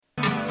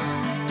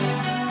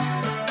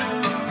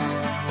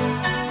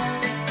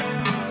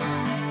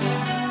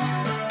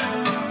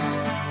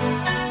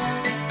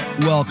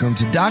Welcome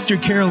to Dr.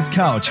 Carol's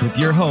Couch with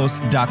your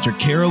host, Dr.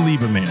 Carol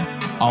Lieberman.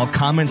 All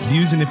comments,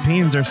 views, and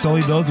opinions are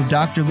solely those of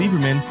Dr.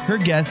 Lieberman, her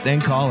guests,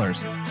 and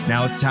callers.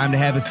 Now it's time to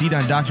have a seat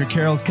on Dr.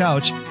 Carol's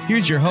Couch.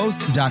 Here's your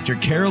host, Dr.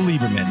 Carol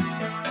Lieberman.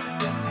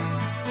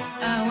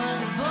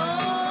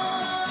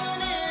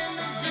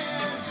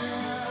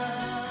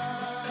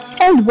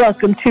 And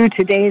welcome to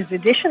today's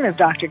edition of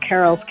Dr.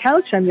 Carol's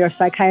Couch. I'm your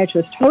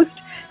psychiatrist host,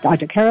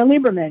 Dr. Carol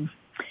Lieberman.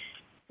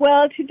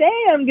 Well, today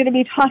I'm going to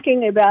be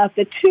talking about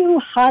the two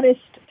hottest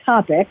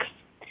topics,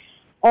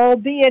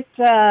 albeit,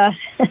 I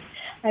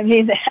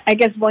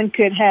guess one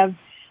could have,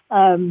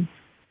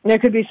 there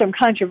could be some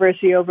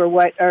controversy over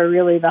what are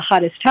really the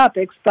hottest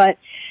topics, but,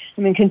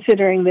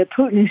 considering that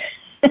Putin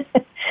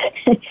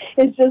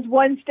is just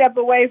one step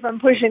away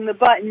from pushing the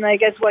button, I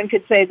guess one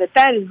could say that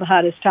that is the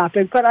hottest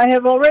topic, but I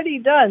have already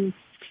done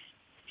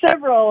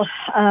several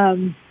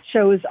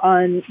shows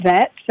on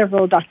that,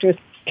 several Dr.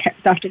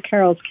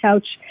 Carol's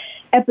Couch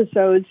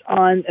episodes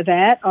on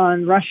that,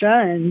 on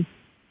Russia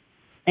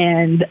and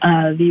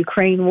the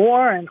Ukraine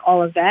war and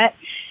all of that.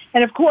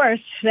 And of course,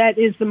 that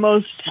is the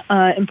most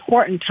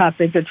important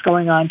topic that's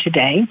going on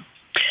today.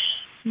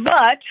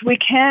 But we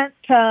can't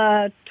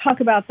talk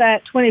about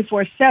that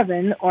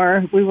 24/7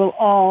 or we will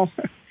all,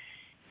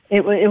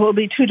 it will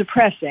be too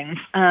depressing.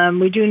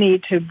 We do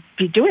need to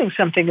be doing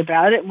something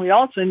about it, and we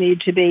also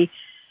need to be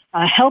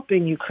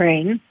helping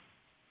Ukraine.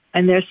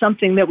 And there's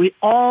something that we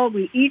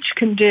each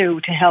can do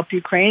to help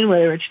Ukraine,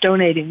 whether it's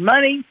donating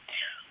money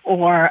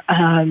or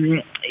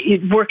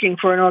working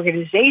for an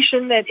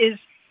organization that is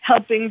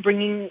helping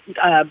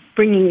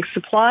bringing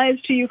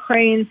supplies to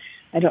Ukraine.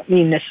 I don't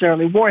mean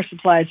necessarily war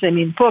supplies. I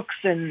mean books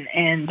and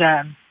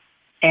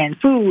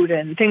food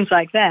and things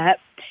like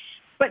that.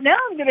 But now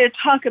I'm going to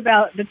talk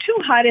about the two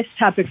hottest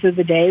topics of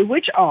the day,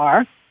 which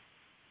are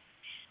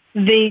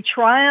the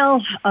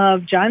trial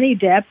of Johnny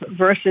Depp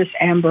versus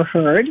Amber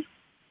Heard,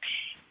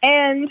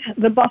 and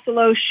the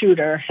Buffalo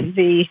shooter,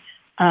 the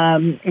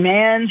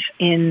man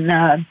in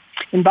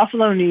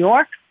Buffalo, New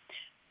York,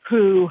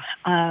 who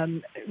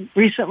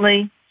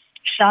recently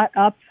shot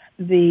up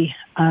a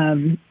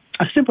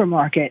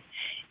supermarket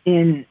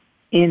in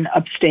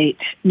upstate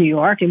New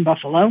York, in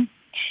Buffalo.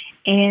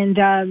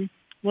 And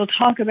we'll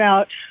talk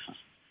about,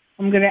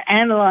 I'm going to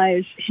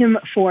analyze him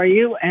for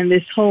you and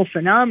this whole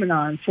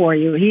phenomenon for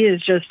you. He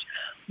is just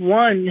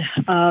one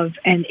of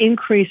an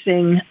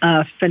increasing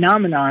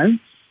phenomenon.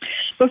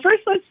 But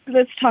first,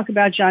 let's talk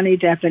about Johnny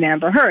Depp and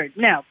Amber Heard.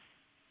 Now,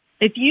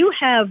 if you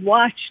have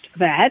watched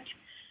that,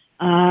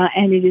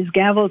 and it is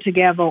gavel to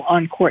gavel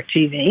on Court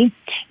TV,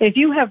 if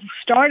you have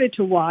started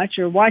to watch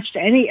or watched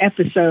any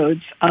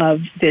episodes of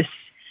this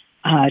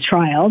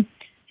trial,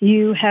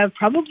 you have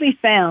probably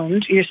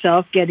found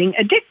yourself getting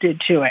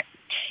addicted to it.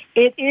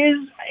 It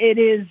is.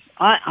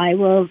 I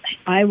will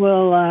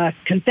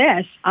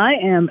confess, I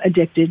am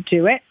addicted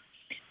to it.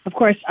 Of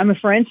course, I'm a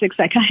forensic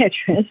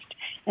psychiatrist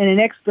and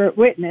an expert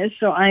witness,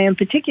 so I am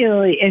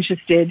particularly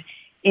interested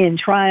in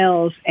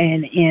trials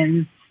and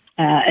in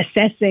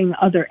assessing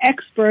other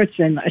experts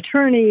and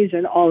attorneys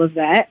and all of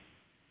that.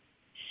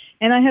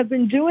 And I have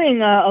been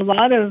doing a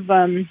lot of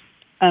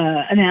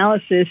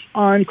analysis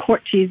on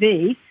Court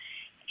TV,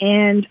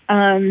 and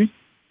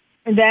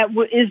that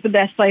is the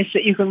best place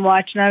that you can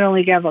watch not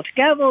only gavel to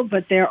gavel,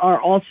 but there are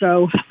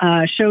also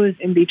shows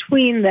in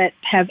between that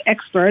have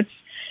experts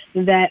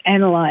that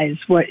analyze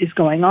what is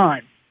going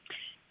on.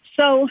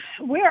 So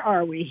where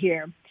are we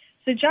here?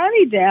 So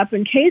Johnny Depp,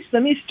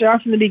 let me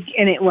start from the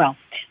beginning. Well,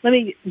 let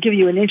me give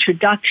you an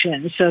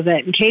introduction so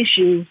that in case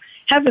you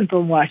haven't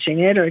been watching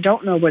it or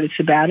don't know what it's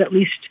about, at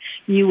least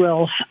you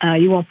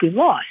won't be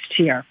lost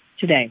here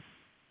today.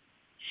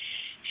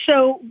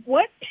 So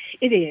what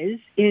it is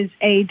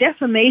a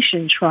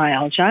defamation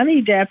trial.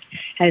 Johnny Depp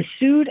has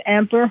sued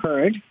Amber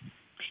Heard.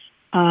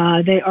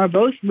 They are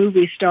both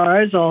movie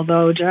stars,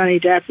 although Johnny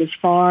Depp is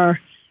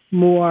far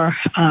more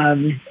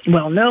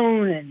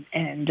well-known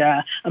and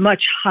a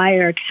much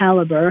higher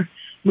caliber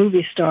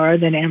movie star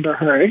than Amber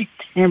Heard.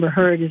 Amber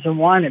Heard is a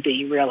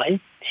wannabe, really.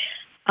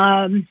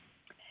 So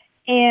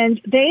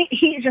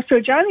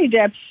Johnny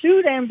Depp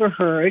sued Amber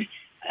Heard.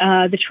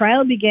 The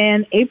trial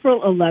began April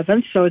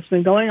 11th, so it's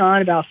been going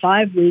on about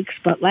 5 weeks,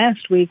 but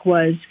last week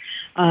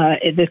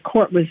the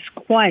court was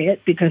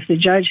quiet because the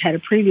judge had a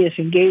previous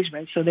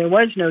engagement, so there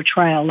was no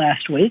trial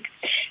last week,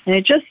 and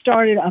it just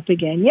started up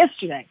again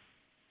yesterday.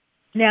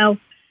 Now,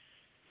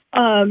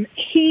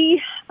 Depp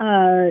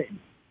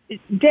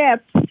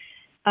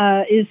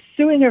is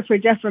suing her for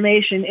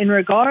defamation in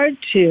regard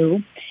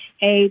to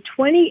a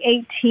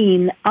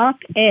 2018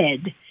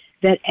 op-ed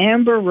that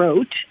Amber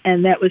wrote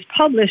and that was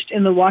published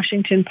in the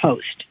Washington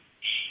Post.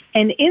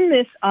 And in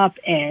this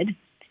op-ed,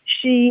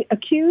 she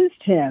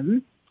accused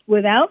him,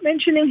 without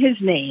mentioning his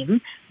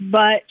name,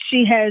 but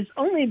she has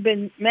only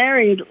been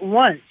married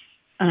once,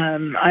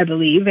 I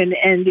believe, and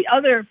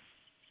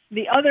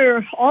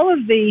all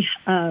of the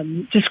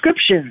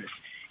descriptions,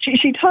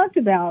 she talked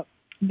about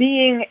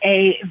being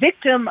a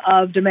victim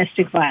of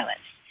domestic violence.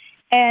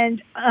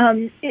 And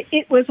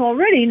it was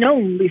already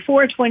known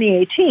before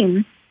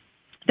 2018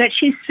 that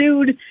she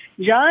sued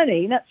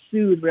Johnny, not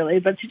sued really,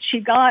 but she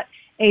got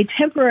a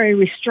temporary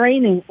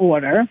restraining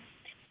order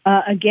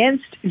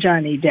against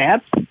Johnny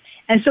Depp.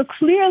 And so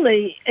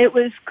clearly, it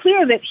was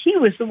clear that he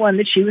was the one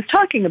that she was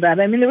talking about.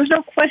 I mean, there was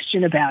no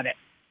question about it.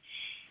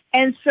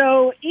 And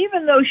so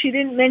even though she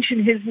didn't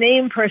mention his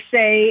name per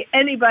se,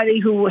 anybody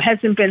who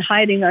hasn't been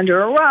hiding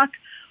under a rock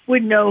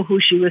would know who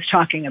she was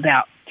talking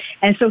about.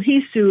 And so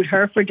he sued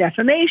her for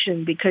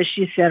defamation because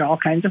she said all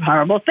kinds of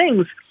horrible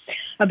things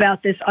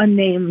about this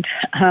unnamed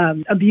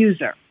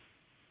abuser.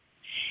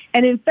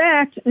 And in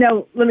fact,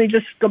 now let me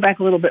just go back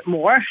a little bit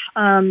more.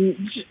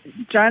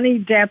 Johnny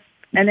Depp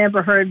and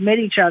Amber Heard met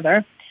each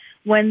other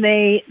when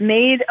they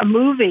made a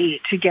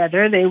movie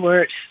together. They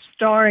were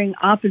starring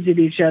opposite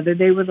each other.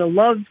 They were the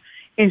love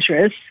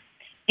interests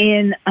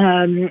in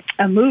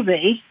a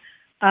movie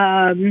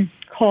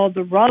called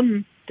The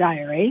Rum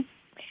Diary.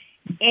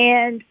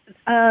 And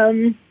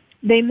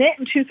they met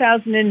in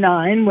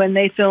 2009 when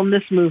they filmed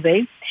this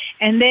movie.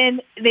 And then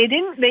they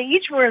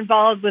each were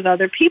involved with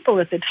other people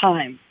at the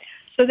time.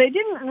 So they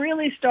didn't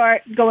really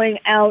start going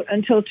out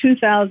until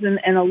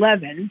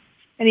 2011.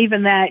 And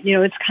even that,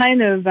 it's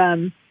kind of,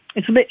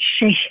 it's a bit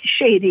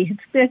shady.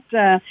 It's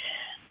a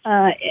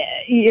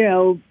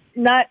bit,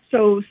 not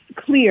so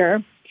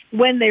clear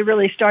when they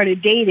really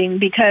started dating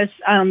because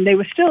they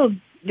were still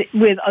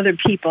with other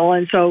people.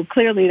 And so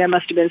clearly there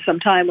must have been some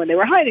time when they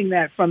were hiding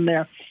that from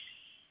their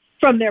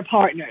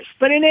partners.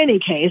 But in any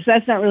case,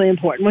 that's not really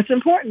important. What's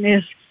important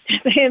is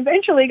they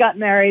eventually got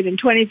married in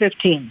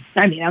 2015.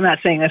 I mean, I'm not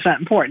saying that's not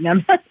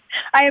important.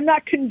 I am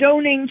not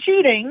condoning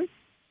cheating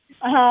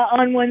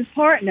on one's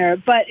partner.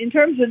 But in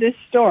terms of this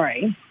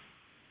story,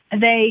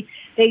 they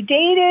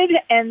dated,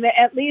 and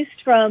at least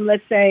from,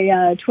 let's say,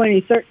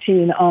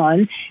 2013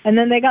 on, and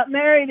then they got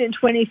married in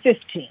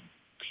 2015.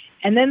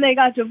 And then they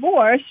got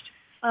divorced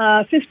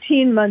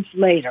 15 months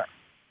later.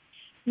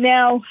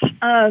 Now,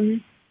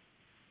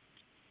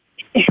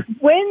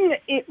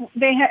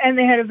 they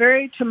had a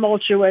very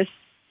tumultuous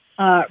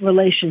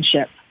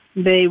relationship.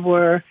 They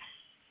were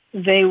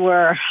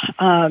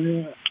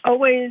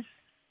always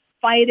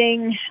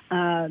fighting,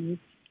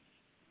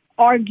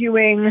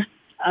 arguing.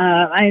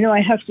 I know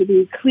I have to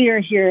be clear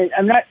here.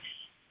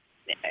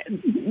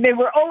 It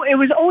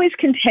was always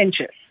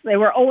contentious. They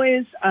were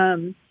always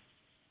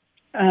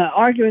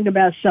arguing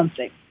about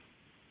something.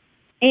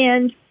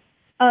 And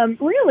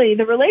really,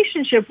 the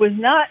relationship was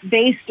not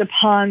based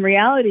upon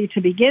reality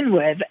to begin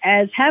with,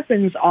 as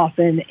happens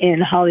often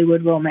in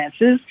Hollywood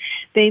romances.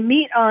 They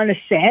meet on a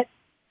set,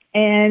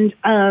 and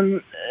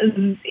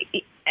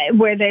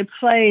where they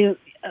play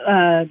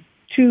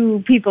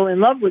two people in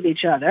love with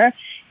each other.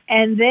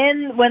 And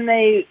then when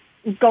they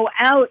go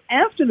out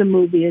after the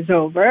movie is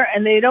over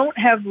and they don't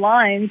have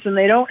lines and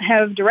they don't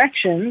have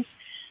directions,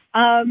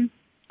 the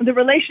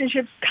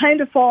relationship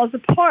kind of falls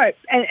apart.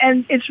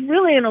 And it's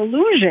really an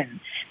illusion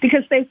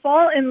because they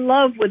fall in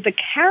love with the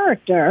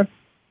character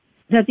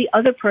that the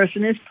other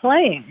person is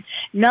playing,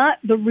 not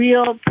the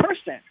real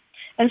person.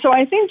 And so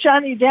I think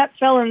Johnny Depp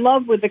fell in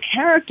love with the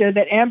character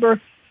that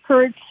Amber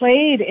Heard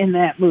played in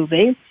that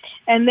movie.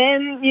 And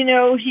then, he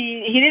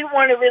didn't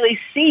want to really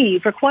see,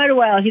 for quite a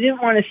while, he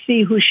didn't want to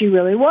see who she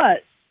really was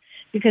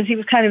because he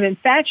was kind of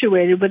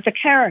infatuated with the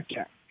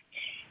character.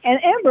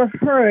 And Amber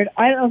Heard,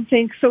 I don't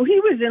think, so he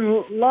was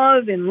in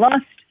love, in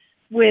lust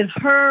with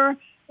her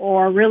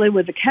or really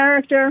with the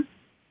character.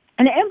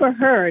 And Amber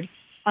Heard,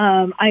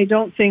 I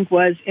don't think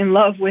was in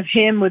love with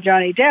him, with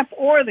Johnny Depp,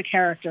 or the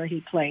character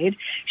he played.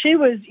 She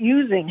was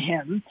using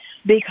him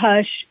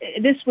because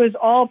this was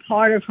all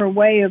part of her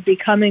way of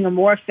becoming a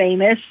more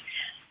famous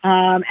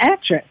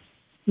actress,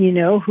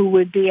 who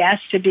would be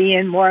asked to be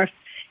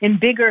in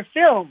bigger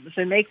films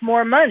and make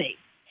more money.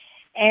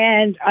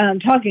 And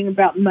talking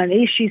about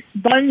money, she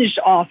sponged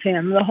off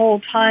him the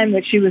whole time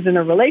that she was in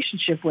a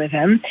relationship with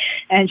him,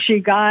 and she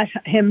got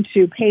him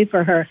to pay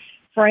for her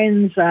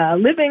friends'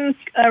 living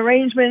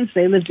arrangements.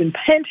 They lived in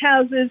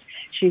penthouses.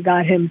 She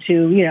got him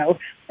to,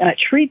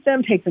 treat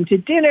them, take them to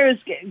dinners,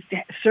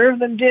 serve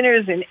them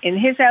dinners in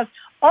his house.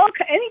 All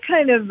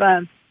kinds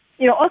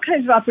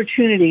of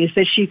opportunities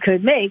that she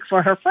could make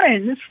for her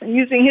friends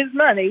using his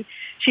money,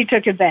 she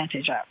took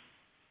advantage of.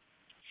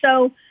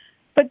 So,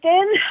 but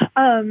then,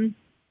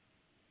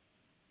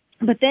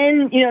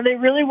 they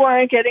really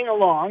weren't getting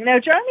along. Now,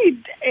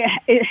 Johnny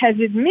has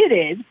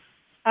admitted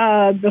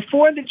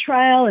before the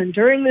trial and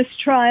during this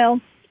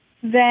trial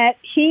that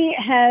he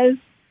has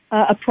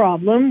a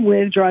problem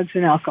with drugs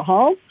and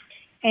alcohol.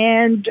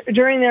 And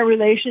during their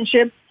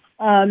relationship,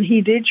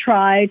 he did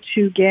try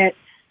to get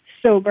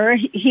sober.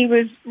 He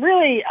was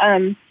really,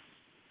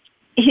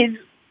 he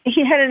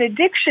had an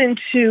addiction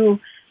to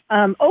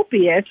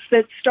opiates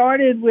that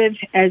started with,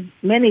 as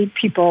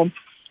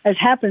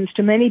happens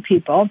to many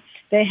people,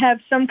 they have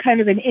some kind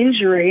of an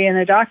injury and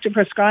a doctor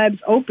prescribes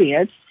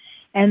opiates.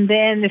 And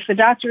then if the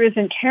doctor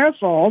isn't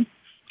careful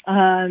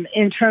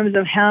in terms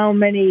of how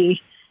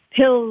many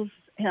pills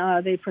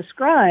they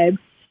prescribe,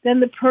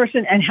 then the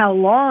person and how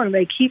long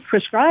they keep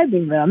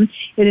prescribing them,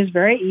 it is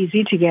very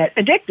easy to get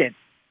addicted.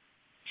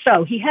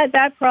 So he had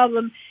that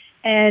problem,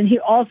 And he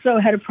also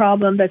had a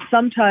problem that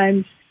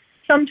sometimes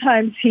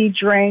he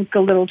drank a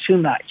little too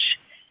much.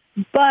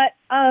 But,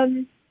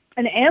 and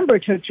Amber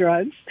took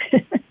drugs.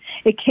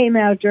 It came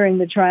out during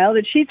the trial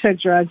that she took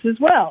drugs as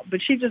well,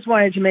 but she just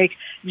wanted to make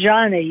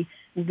Johnny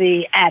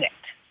the addict.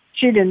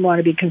 She didn't want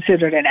to be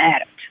considered an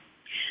addict.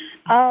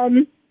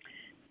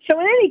 So in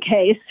any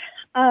case,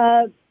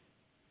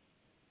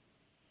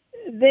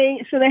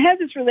 they had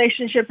this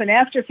relationship, and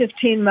after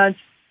 15 months,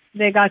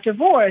 they got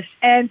divorced.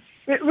 And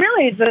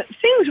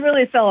things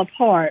really fell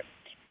apart.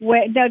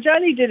 Now,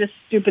 Johnny did a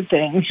stupid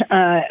thing.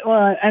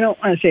 Well, I don't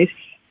want to say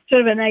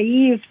sort of a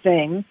naive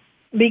thing,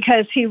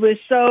 because he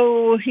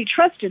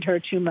trusted her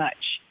too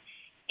much.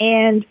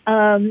 And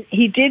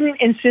he didn't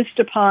insist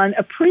upon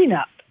a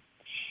prenup.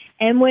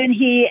 And when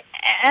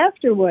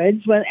after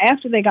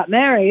they got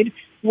married,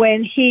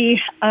 when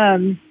he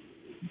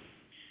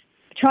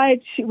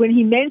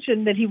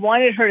mentioned that he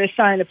wanted her to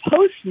sign a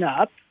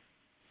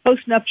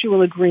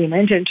postnuptial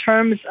agreement in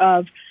terms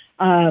of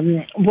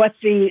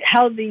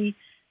how the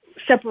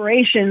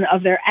separation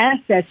of their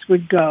assets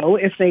would go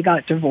if they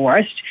got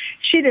divorced,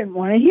 she didn't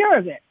want to hear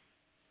of it,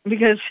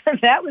 because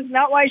that was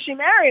not why she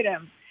married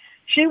him.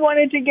 She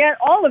wanted to get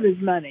all of his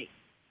money.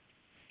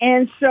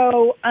 And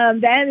so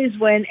that is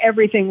when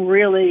everything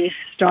really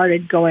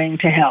started going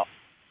to hell.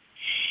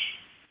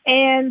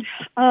 And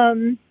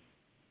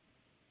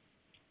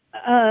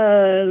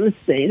let's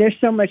see, there's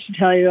so much to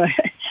tell you. I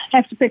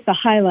have to pick the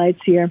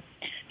highlights here.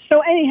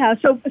 So anyhow,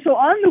 so he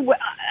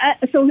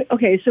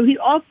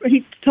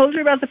told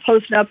her about the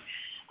postnup,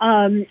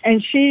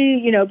 and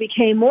she,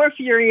 became more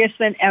furious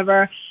than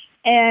ever,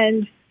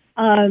 and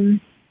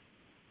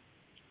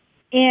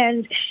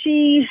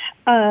she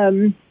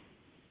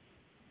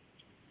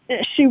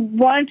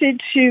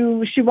wanted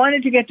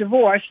to get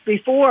divorced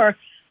before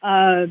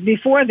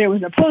there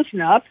was a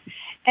postnup.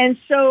 And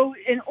so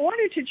in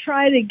order to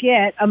try to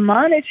get a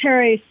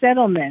monetary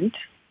settlement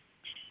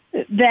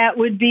that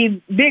would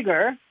be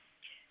bigger,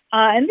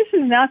 and this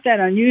is not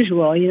that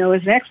unusual,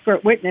 as an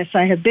expert witness,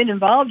 I have been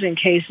involved in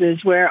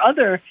cases where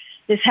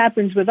this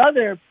happens with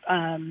other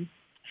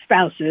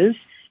spouses.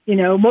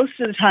 Most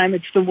of the time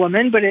it's the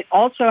woman, but it's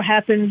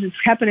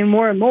happening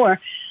more and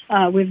more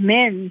with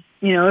men,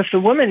 if the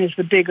woman is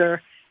the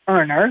bigger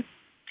earner,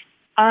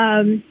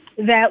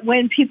 that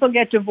when people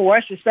get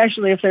divorced,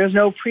 especially if there's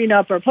no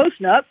prenup or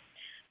postnup,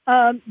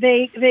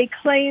 they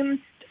claim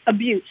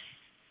abuse.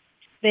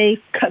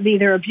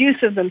 Either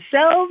abuse of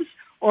themselves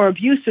or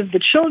abuse of the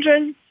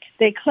children.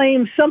 They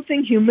claim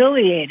something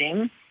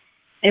humiliating,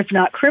 if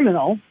not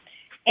criminal,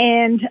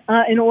 and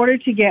in order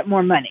to get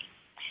more money.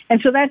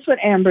 And so that's what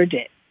Amber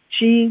did.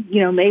 She,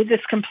 made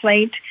this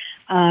complaint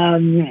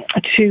and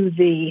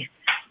she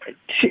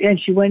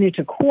went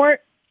into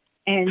court,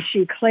 and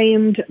she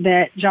claimed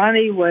that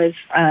Johnny was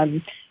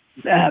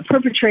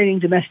perpetrating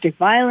domestic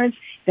violence,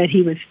 that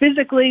he was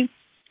physically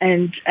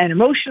and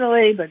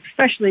emotionally, but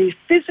especially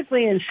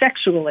physically and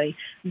sexually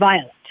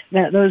violent.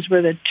 Those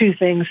were the two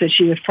things that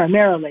she was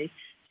primarily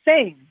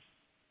saying.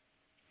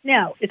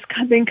 Now, it's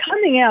been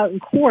coming out in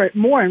court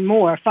more and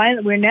more.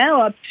 Finally, we're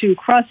now up to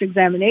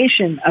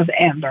cross-examination of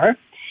Amber,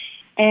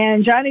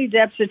 and Johnny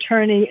Depp's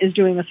attorney is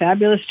doing a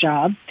fabulous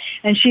job,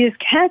 and she is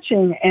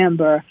catching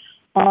Amber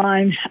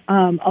on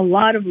a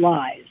lot of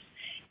lies.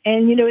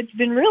 And, it's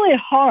been really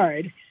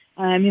hard.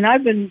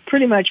 I've been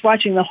pretty much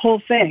watching the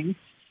whole thing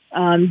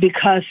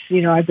because,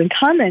 I've been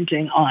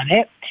commenting on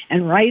it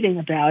and writing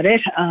about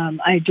it.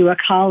 I do a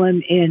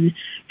column in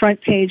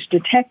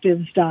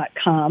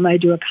frontpagedetectives.com. I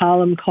do a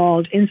column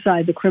called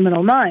Inside the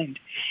Criminal Mind.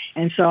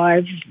 And so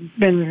I've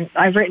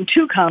written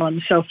 2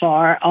 columns so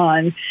far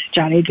on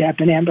Johnny Depp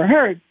and Amber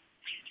Heard.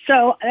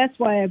 So that's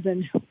why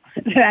that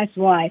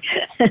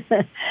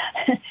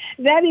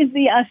is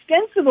the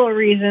ostensible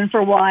reason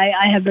for why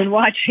I have been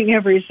watching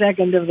every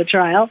second of the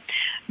trial.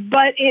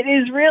 But it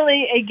is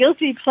really a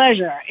guilty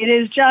pleasure. It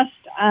is just,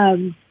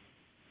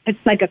 it's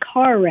like a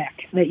car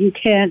wreck that you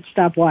can't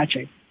stop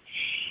watching.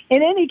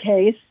 In any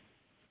case,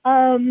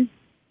 now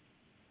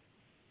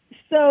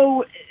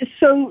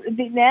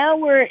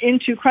we're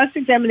into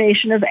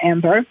cross-examination of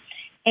Amber,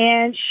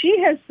 and she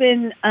has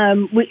been,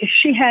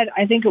 she had,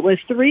 I think it was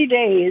 3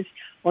 days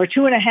or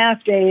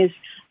 2.5 days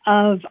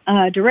of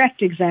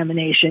direct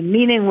examination,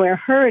 meaning where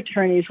her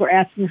attorneys were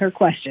asking her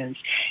questions.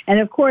 And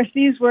of course,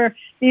 these were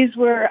easy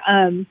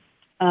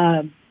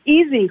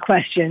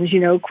questions,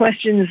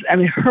 questions,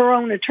 her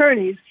own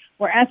attorneys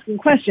were asking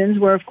questions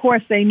where, of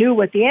course, they knew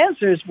what the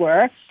answers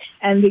were,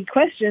 and the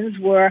questions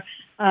were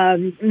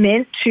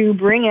meant to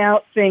bring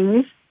out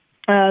things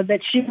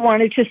that she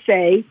wanted to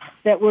say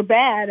that were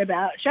bad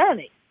about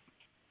Johnny.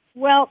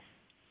 Well,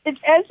 as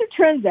it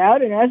turns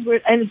out, it was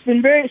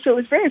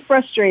very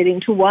frustrating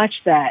to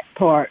watch that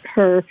part,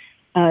 her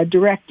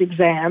direct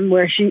exam,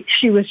 where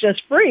she was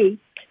just free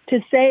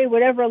to say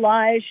whatever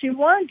lies she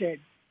wanted.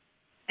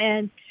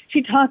 And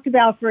she talked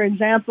about, for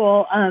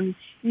example,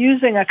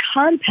 using a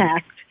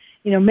compact,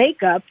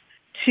 makeup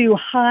to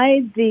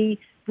hide the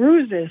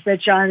bruises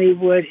that Johnny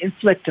would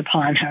inflict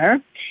upon her.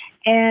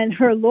 And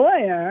her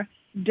lawyer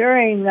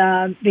during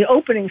the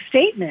opening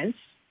statements,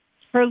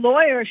 her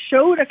lawyer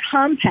showed a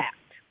compact.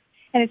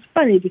 And it's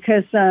funny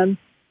because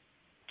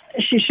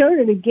she showed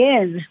it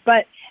again,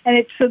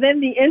 so then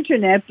the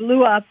internet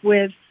blew up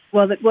with,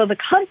 the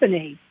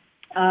company,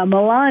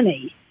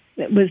 Milani,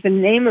 that was the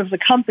name of the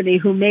company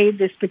who made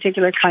this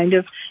particular kind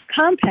of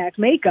compact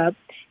makeup.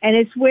 And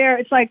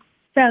it's like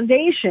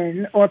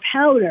foundation or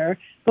powder,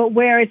 but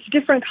where it's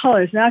different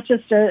colors, not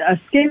just a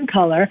skin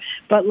color,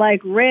 but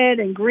like red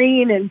and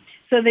green. And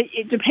so that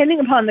depending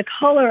upon the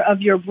color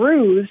of your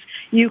bruise,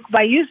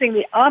 by using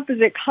the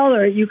opposite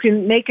color, you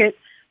can make it,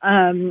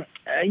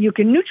 you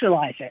can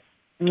neutralize it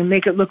and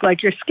make it look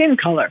like your skin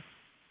color.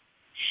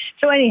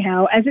 So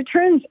anyhow, as it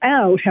turns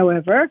out,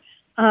 however,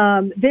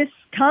 this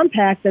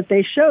compact that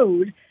they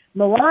showed,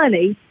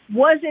 Milani,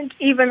 wasn't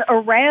even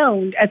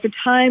around at the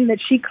time that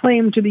she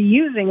claimed to be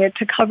using it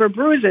to cover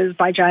bruises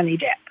by Johnny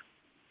Depp.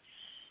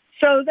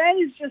 So that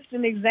is just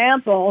an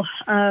example,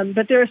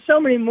 but there are so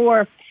many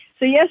more.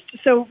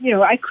 So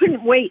I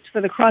couldn't wait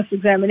for the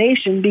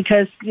cross-examination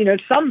because,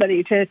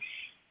 somebody to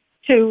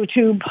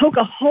poke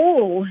a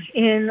hole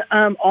in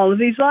all of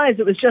these lies.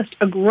 It was just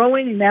a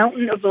growing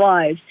mountain of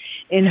lies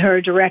in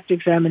her direct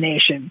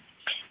examination.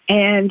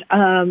 And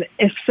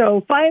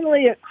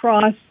finally at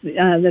Cross,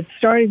 that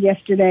started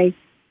yesterday,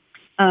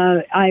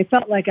 I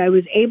felt like I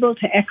was able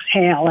to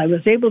exhale. I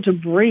was able to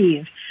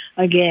breathe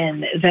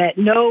again, that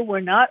no, we're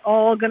not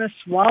all going to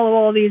swallow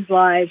all these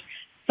lies.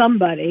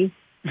 Somebody,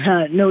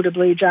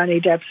 notably Johnny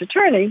Depp's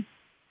attorney,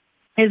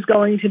 is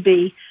going to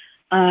be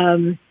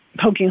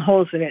poking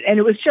holes in it. And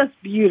it was just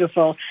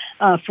beautiful.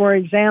 For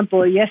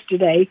example,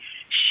 yesterday,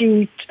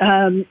 she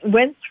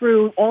went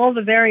through all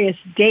the various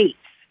dates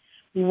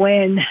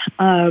when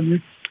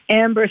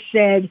Amber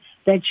said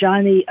that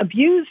Johnny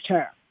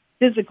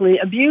physically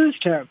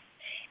abused her.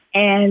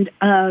 And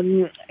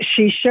Johnny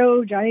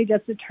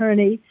Depp's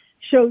attorney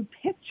showed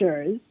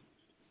pictures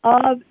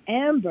of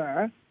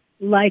Amber,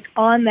 like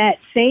on that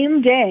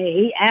same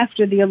day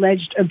after the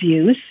alleged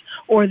abuse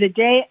or the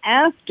day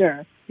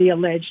after the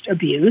alleged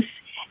abuse,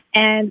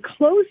 and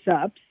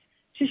close-ups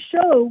to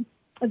show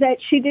that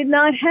she did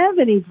not have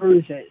any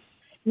bruises.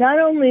 Not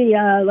only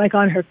like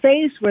on her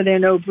face were there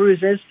no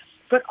bruises,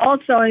 but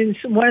also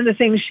one of the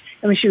things,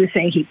 she was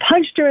saying he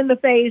punched her in the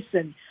face,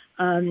 and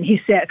he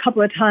said a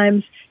couple of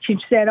times, she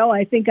said, oh,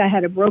 I think I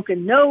had a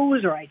broken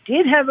nose, or I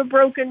did have a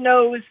broken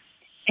nose.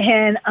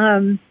 And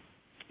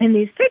in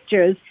these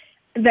pictures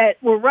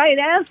that were right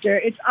after,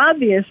 it's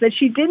obvious that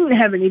she didn't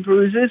have any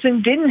bruises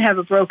and didn't have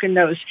a broken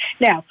nose.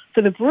 Now,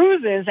 for the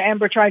bruises,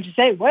 Amber tried to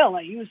say, well,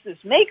 I used this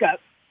makeup.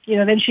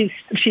 Then she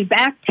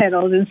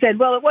backpedaled and said,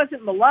 well, it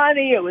wasn't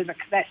Milani, it was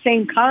that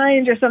same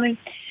kind or something.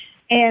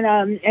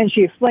 And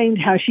she explained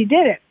how she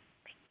did it.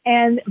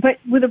 But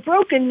with a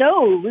broken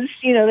nose,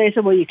 they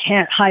said, well, you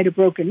can't hide a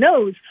broken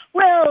nose.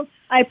 Well,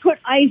 I put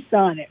ice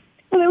on it.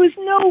 Well, there was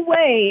no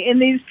way in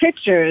these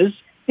pictures,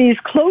 these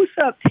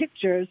close-up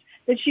pictures,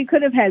 that she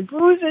could have had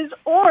bruises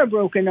or a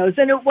broken nose.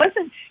 And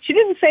she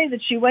didn't say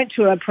that she went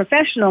to a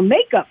professional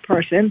makeup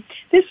person.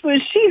 This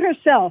was she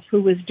herself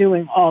who was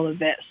doing all of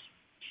this.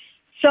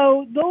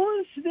 So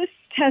this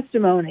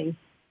testimony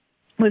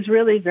was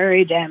really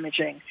very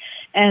damaging.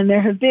 And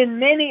there have been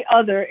many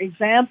other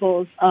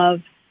examples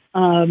of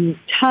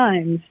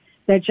times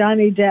that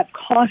Johnny Depp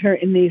caught her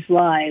in these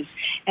lies.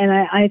 And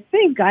I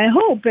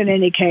hope in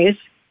any case,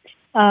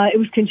 it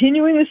was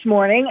continuing this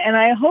morning, and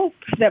I hope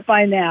that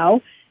by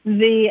now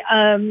the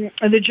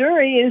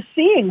jury is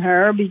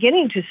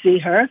beginning to see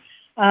her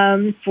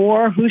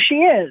for who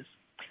she is.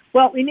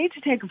 Well, we need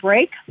to take a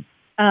break.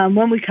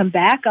 When we come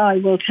back, I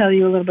will tell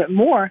you a little bit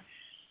more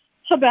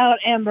about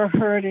Amber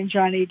Heard and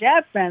Johnny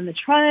Depp and the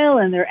trial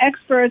and their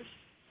experts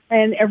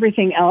and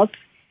everything else.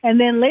 And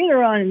then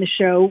later on in the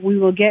show, we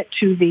will get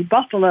to the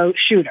Buffalo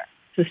shooter.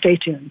 So stay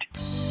tuned.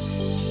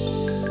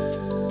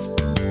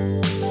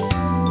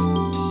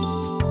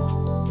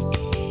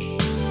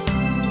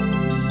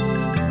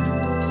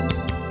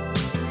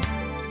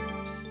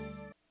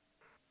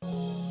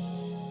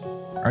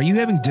 Are you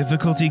having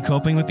difficulty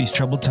coping with these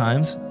troubled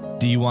times?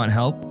 Do you want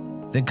help?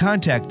 Then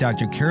contact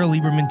Dr. Carol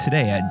Lieberman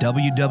today at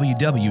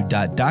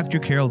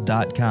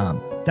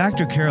www.drcarol.com.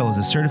 Dr. Carol is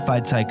a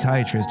certified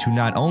psychiatrist who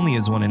not only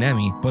has won an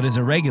Emmy, but is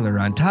a regular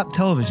on top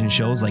television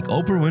shows like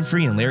Oprah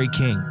Winfrey and Larry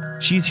King.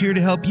 She's here to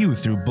help you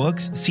through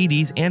books,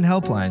 CDs, and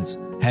helplines.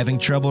 Having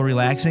trouble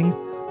relaxing?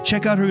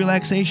 Check out her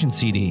relaxation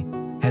CD.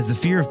 Has the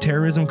fear of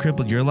terrorism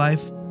crippled your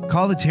life?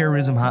 Call the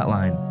terrorism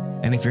hotline.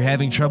 And if you're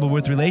having trouble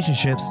with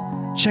relationships,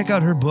 check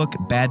out her book,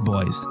 Bad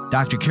Boys.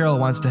 Dr. Carol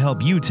wants to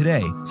help you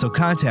today, so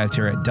contact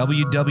her at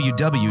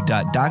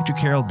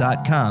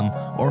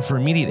www.drcarol.com or for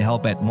immediate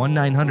help at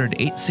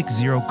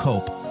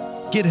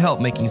 1-900-860-COPE. Get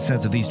help making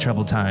sense of these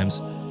troubled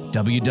times.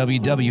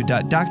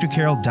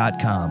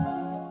 www.drcarol.com.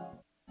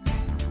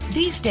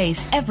 These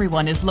days,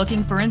 everyone is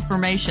looking for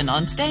information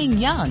on staying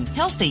young,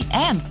 healthy,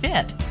 and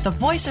fit. The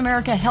Voice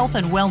America Health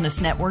and Wellness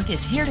Network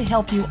is here to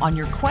help you on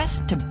your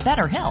quest to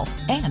better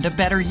health and a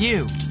better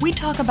you. We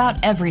talk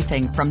about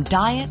everything from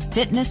diet,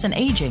 fitness, and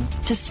aging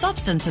to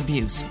substance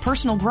abuse,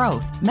 personal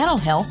growth, mental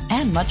health,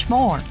 and much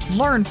more.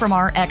 Learn from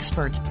our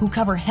experts who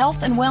cover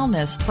health and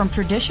wellness from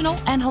traditional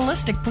and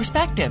holistic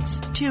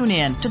perspectives. Tune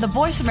in to the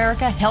Voice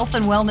America Health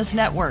and Wellness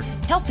Network.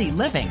 Healthy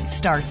living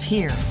starts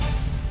here.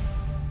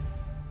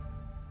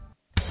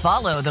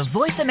 Follow the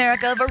Voice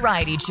America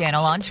Variety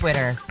channel on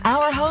Twitter.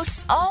 Our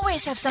hosts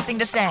always have something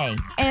to say,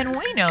 and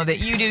we know that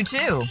you do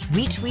too.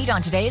 We tweet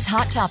on today's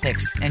hot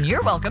topics, and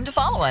you're welcome to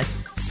follow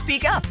us.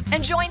 Speak up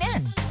and join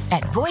in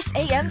at Voice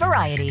AM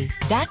Variety.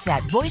 That's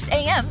at Voice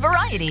AM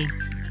Variety.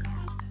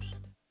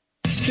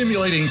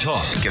 Stimulating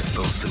talk. It gets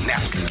those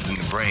synapses in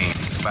the brain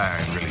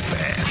firing really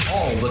fast.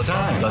 All the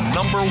time. The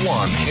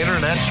 #1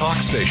 internet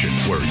talk station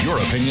where your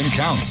opinion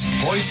counts.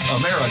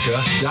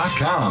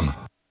 VoiceAmerica.com.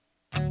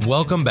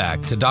 Welcome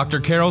back to Dr.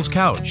 Carol's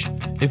Couch.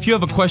 If you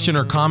have a question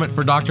or comment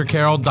for Dr.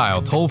 Carol,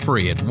 dial toll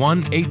free at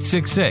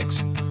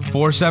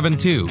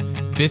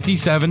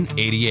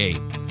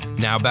 1-866-472-5788.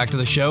 Now back to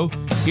the show.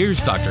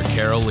 Here's Dr.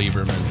 Carol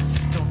Lieberman.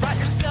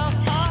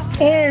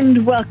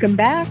 And welcome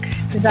back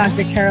to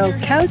Dr. Carol's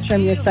Couch.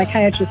 I'm your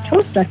psychiatrist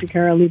host, Dr.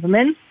 Carol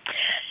Lieberman,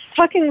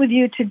 talking with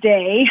you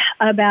today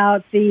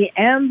about the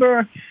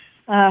Amber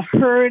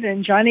Heard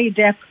and Johnny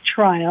Depp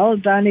trial,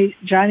 Johnny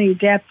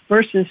Depp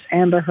versus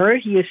Amber Heard.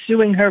 He is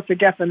suing her for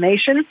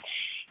defamation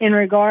in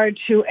regard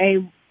to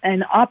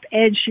an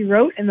op-ed she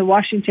wrote in the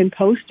Washington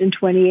Post in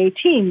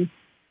 2018.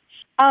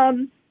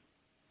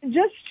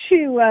 Just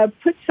to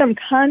put some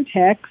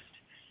context,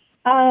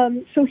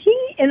 so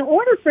in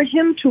order for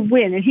him to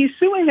win, and he's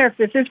suing her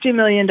for $50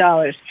 million,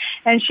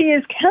 and she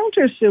is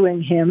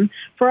countersuing him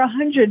for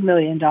 $100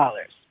 million.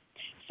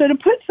 So to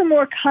put some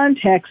more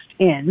context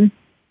in,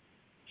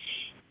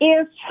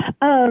 if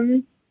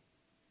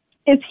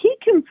he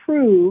can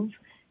prove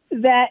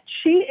that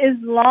she is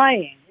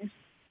lying,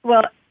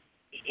 well,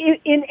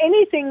 in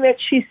anything that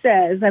she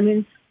says, I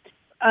mean,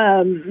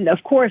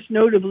 of course,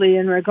 notably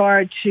in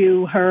regard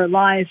to her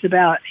lies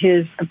about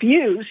his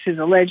abuse, his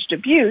alleged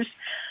abuse.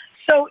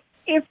 So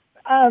if,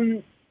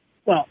 the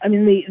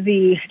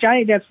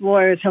Johnny Depp's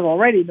lawyers have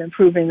already been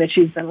proving that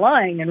she's been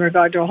lying in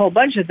regard to a whole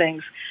bunch of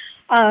things.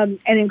 And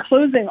in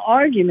closing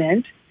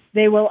argument,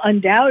 they will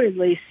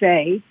undoubtedly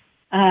say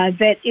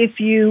that if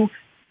you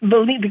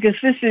believe, because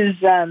this is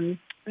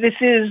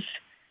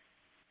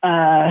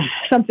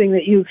something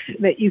that you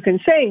can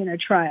say in a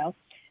trial,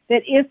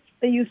 that if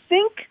you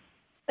think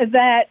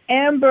that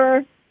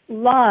Amber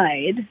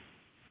lied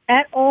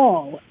at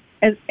all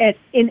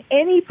in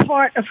any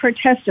part of her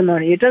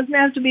testimony, it doesn't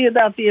have to be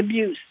about the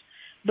abuse,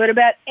 but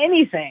about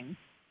anything.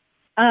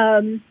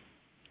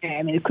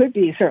 It could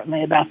be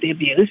certainly about the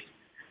abuse.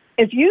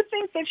 If you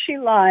think that she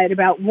lied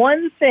about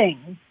one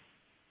thing,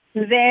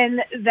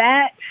 then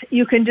that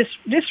you can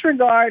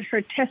disregard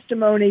her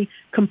testimony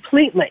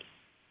completely.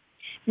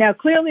 Now,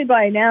 clearly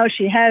by now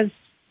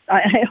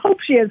I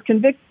hope she has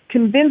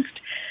convinced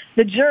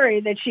the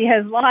jury that she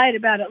has lied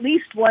about at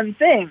least one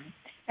thing,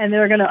 and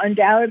they're going to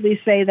undoubtedly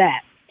say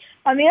that.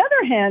 On the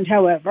other hand,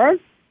 however,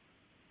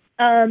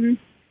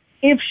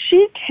 if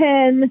she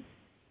can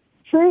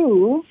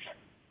prove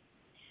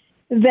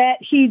that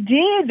he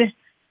did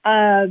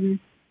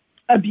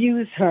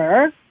abuse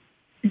her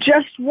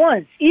just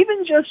once,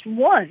 even just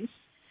once,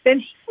 then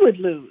he would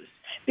lose,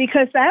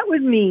 because that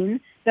would mean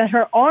that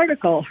her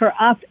article, her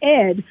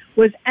op-ed,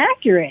 was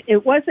accurate.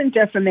 It wasn't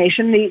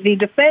defamation. The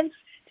defense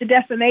to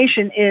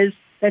defamation is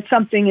that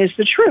something is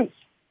the truth.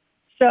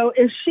 So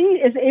if she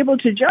is able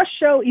to just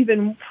show,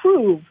 even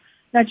prove,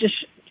 not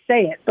just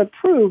say it, but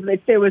prove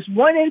that there was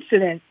one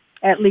incident,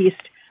 at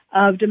least,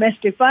 of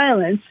domestic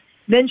violence,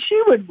 then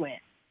she would win.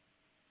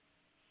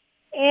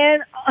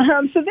 And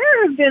so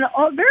there have been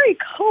very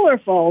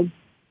colorful,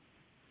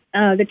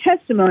 the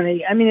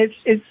testimony. I mean,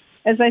 it's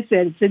as I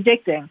said, it's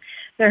addicting.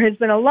 There has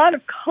been a lot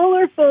of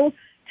colorful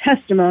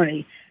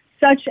testimony,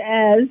 such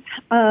as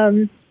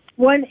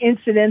one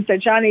incident that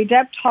Johnny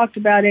Depp talked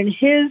about in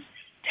his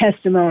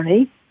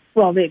testimony.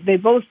 Well,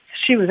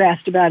 she was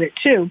asked about it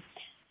too.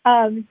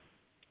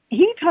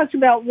 He talked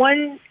about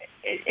one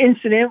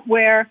incident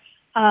where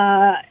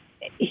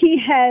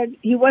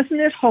he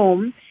wasn't at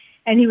home,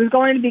 and he was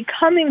going to be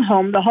coming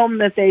home, the home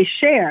that they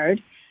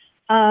shared,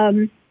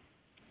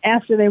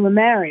 after they were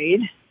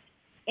married,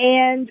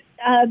 and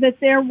that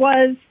there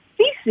was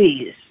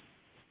feces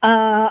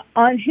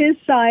on his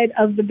side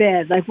of the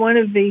bed. Like, one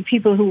of the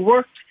people who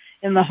worked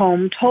in the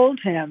home told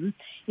him,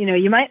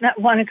 you might not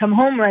want to come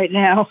home right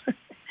now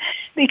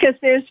because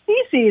there's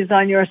feces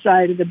on your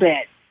side of the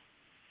bed.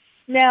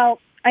 Now,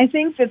 I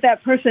think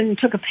that person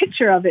took a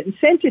picture of it and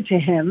sent it to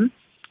him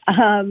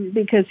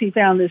because he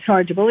found this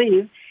hard to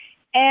believe.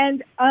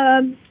 And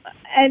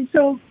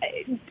so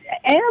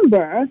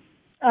Amber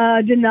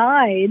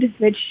denied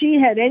that she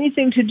had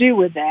anything to do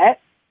with that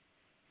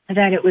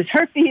it was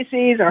her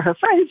feces or her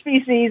friend's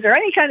feces or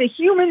any kind of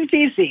human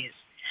feces.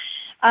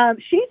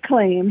 She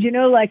claimed,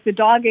 like the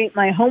dog ate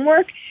my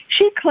homework,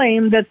 she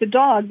claimed that the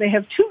dog, they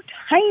have two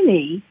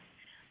tiny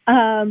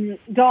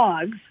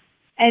dogs,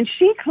 and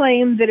she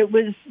claimed that it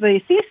was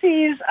the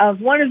feces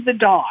of one of the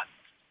dogs,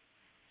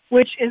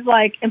 which is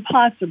like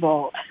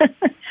impossible.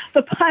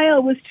 The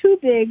pile was too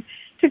big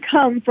to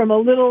come from a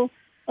little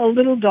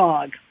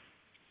dog.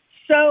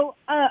 So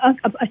a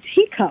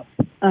teacup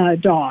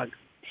dog.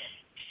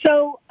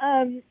 So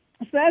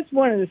that's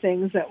one of the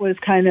things that was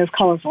kind of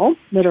colorful,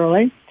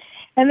 literally.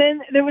 And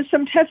then there was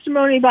some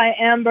testimony by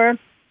Amber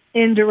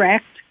in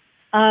direct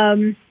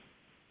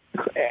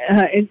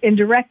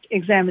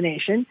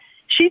examination.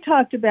 She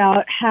talked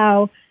about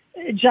how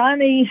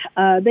Johnny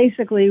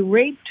basically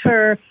raped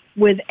her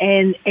with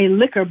a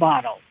liquor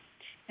bottle,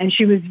 and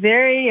she was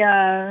very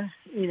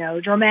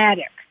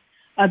dramatic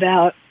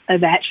about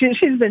that.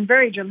 She's been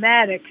very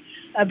dramatic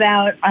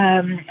about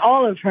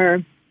all of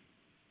her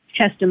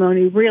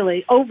testimony,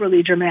 really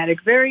overly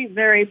dramatic, very,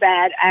 very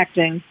bad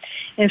acting.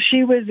 If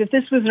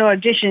this was an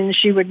audition,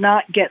 she would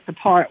not get the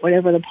part,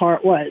 whatever the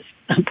part was,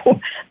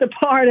 the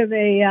part of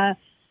a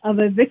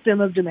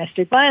victim of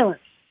domestic violence.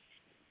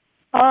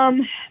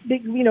 One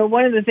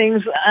of the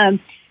things,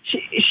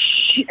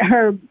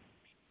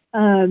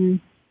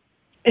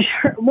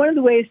 one of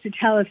the ways to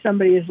tell if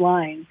somebody is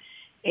lying,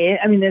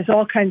 there's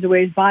all kinds of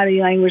ways,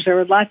 body language, there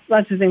were lots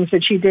of things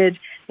that she did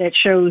that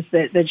shows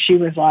that she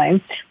was lying.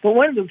 But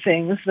one of the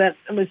things that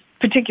was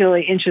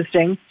particularly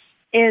interesting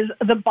is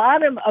the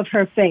bottom of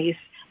her face,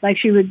 like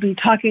she would be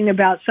talking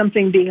about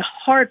something being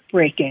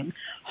heartbreaking.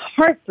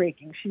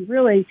 She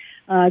really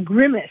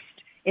grimaced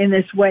in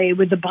this way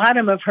with the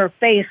bottom of her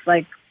face,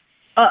 like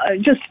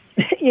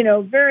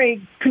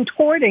very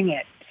contorting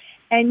it.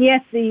 And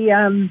yet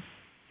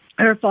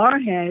her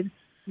forehead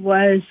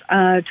was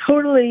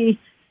totally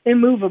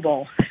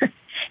immovable.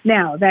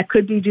 Now, that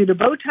could be due to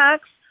Botox,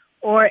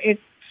 or it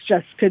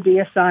just could be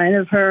a sign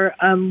of her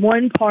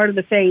one part of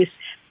the face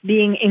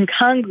being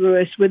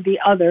incongruous with the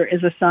other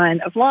is a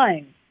sign of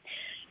lying.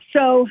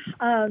 So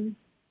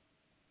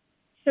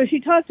she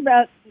talked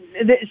about,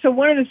 so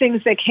one of the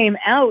things that came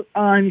out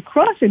on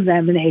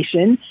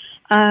cross-examination,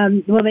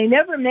 they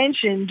never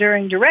mentioned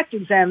during direct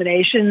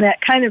examination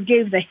that kind of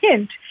gave the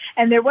hint,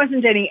 and there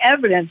wasn't any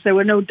evidence. There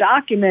were no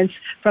documents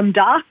from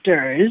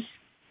doctors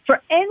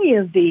for any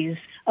of these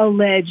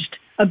alleged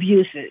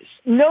abuses.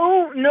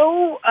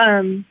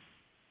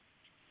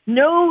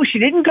 No, she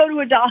didn't go to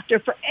a doctor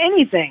for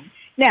anything.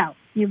 Now,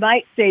 you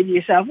might say to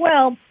yourself,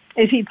 well,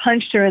 if he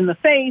punched her in the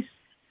face,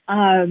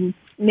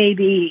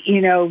 maybe,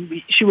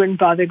 she wouldn't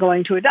bother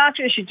going to a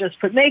doctor. She'd just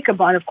put makeup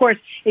on. Of course,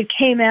 it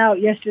came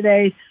out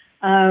yesterday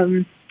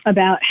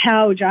about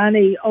how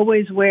Johnny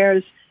always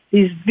wears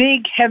these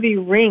big, heavy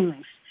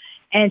rings.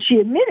 And she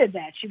admitted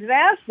that. She was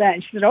asked that.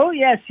 And she said, oh,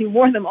 yes, he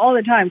wore them all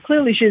the time.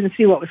 Clearly, she didn't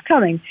see what was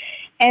coming.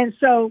 And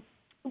so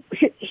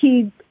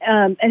he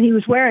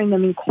was wearing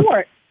them in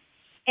court.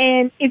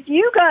 And if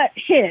you got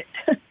hit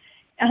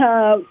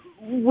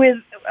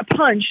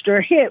punched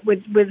or hit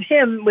with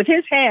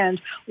his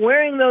hand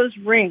wearing those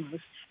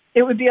rings,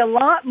 it would be a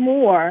lot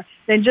more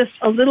than just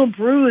a little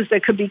bruise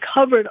that could be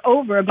covered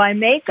over by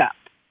makeup.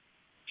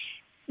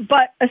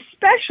 But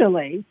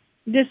especially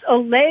this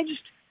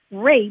alleged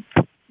rape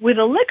with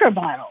a liquor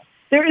bottle.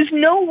 There is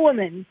no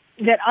woman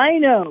that I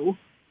know,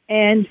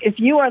 and if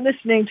you are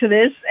listening to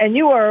this and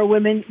you are a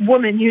woman,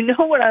 you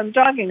know what I'm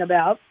talking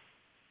about.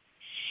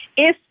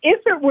 If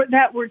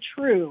that were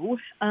true,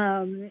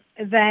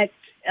 that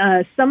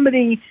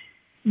somebody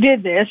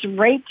did this,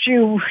 raped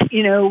you,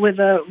 with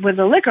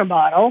a liquor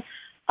bottle,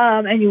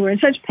 and you were in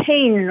such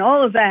pain and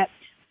all of that,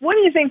 what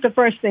do you think the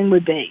first thing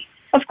would be?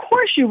 Of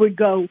course you would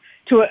go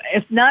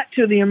if not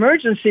to the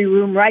emergency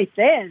room right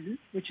then,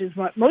 which is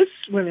what most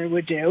women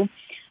would do,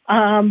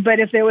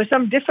 but if there was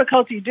some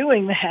difficulty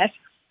doing that,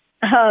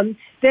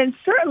 then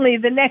certainly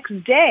the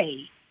next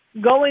day,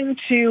 going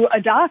to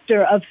a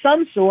doctor of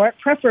some sort,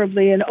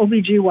 preferably an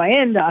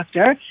OBGYN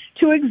doctor,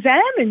 to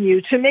examine you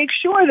to make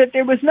sure that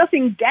there was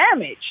nothing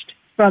damaged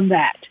from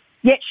that.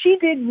 Yet she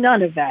did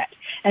none of that.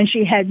 And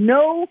she had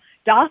no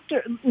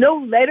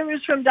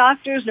letters from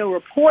doctors, no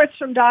reports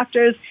from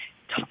doctors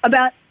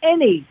about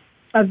any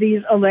of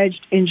these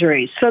alleged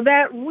injuries. So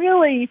that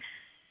really,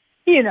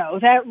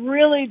 does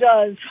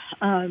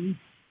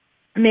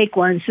make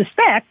one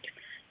suspect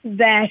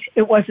that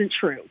it wasn't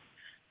true.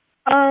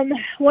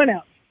 What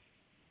else?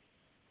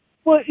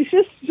 Well, it's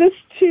just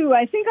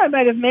I think I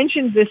might have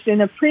mentioned this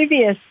in a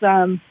previous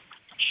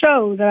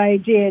show that I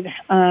did,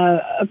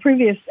 a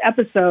previous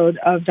episode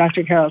of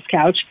Dr. Carol's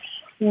Couch,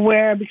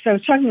 because I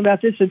was talking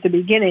about this at the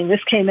beginning.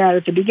 This came out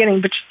at the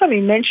beginning, but just let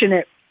me mention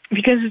it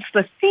because it's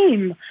the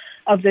theme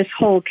of this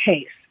whole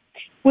case,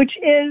 which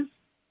is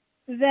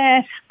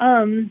that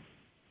Johnny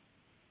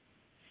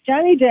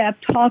Depp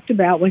talked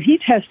about when he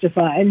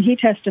testified, and he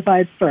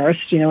testified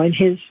first, and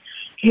his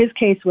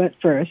case went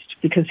first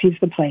because he's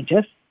the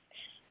plaintiff.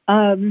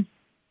 And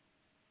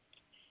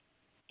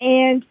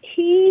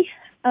he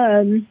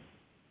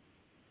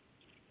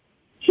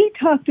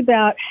talked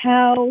about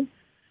how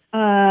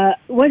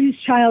what his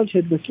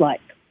childhood was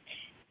like.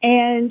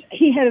 And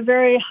he had a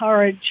very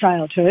hard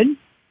childhood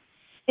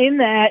in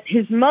that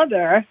his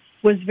mother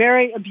was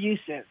very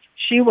abusive.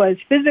 She was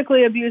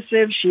physically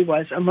abusive. She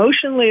was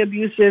emotionally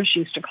abusive. She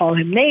used to call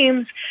him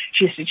names.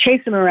 She used to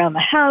chase him around the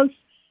house,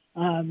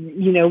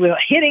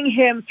 hitting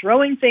him,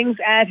 throwing things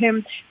at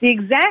him, the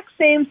exact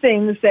same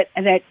things that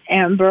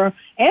Amber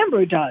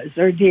does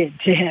or did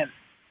to him.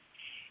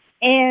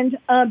 And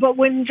but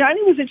when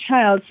Johnny was a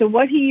child, so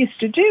what he used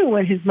to do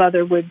when his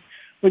mother would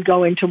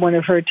go into one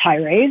of her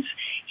tirades,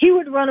 he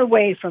would run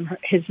away from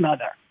his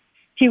mother.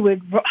 He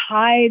would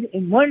hide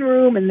in one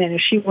room, and then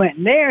if she went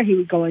in there, he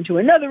would go into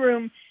another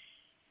room,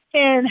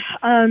 and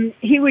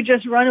he would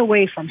just run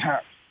away from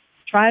her,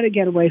 try to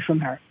get away from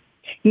her.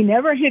 He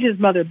never hit his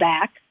mother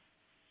back,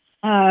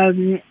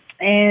 and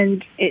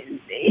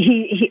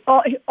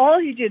all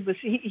he did was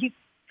he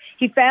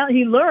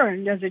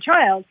learned as a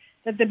child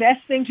that the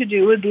best thing to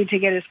do would be to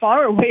get as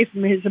far away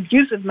from his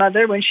abusive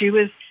mother when she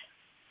was,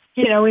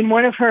 in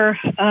one of her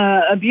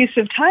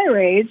abusive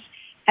tirades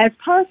as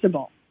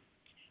possible.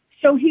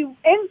 So he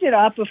ended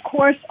up, of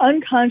course,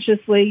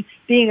 unconsciously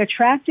being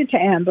attracted to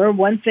Amber.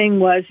 One thing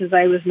was, as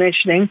I was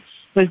mentioning,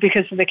 was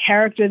because of the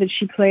character that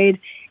she played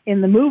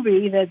in the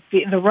movie, that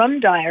the Rum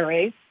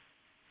Diary,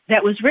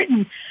 that was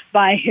written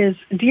by his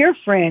dear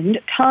friend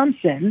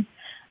Thompson.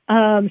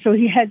 So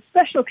he had a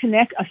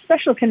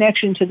special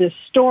connection to this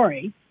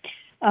story.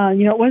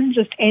 It wasn't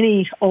just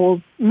any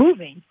old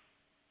movie.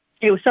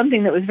 It was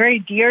something that was very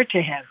dear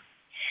to him.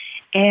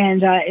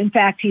 And in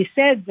fact, he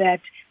said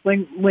that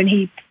when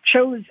he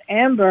chose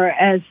Amber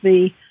as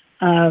to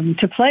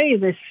play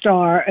this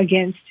star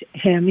against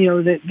him,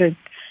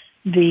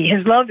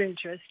 his love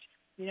interest,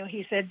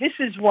 he said this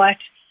is what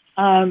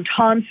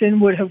Thompson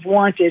would have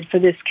wanted for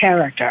this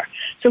character.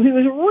 So he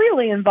was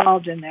really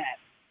involved in that.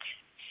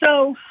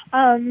 So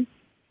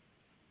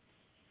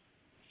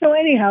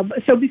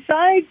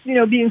besides,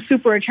 being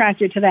super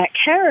attracted to that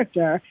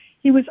character,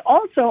 he was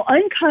also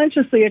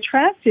unconsciously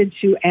attracted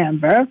to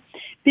Amber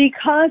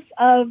because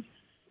of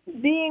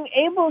being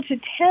able to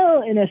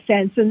tell, in a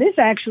sense, and this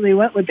actually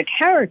went with the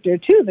character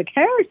too. The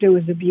character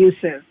was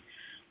abusive.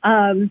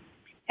 And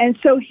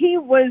so he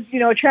was,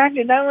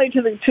 attracted not only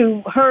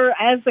to her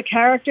as the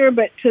character,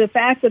 but to the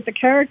fact that the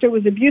character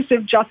was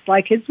abusive just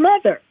like his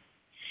mother.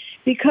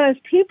 Because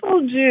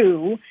people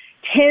do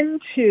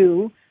tend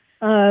to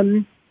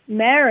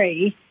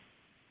marry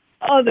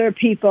other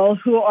people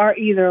who are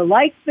either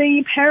like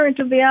the parent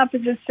of the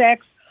opposite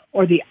sex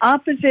or the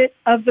opposite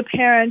of the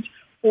parent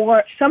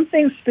or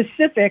something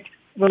specific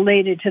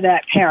related to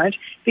that parent,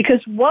 because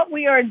what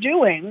we are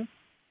doing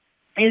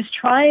is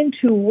trying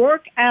to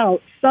work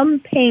out some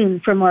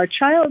pain from our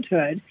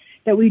childhood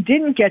that we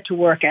didn't get to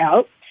work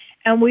out,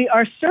 and we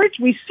search,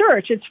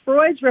 it's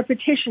Freud's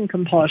repetition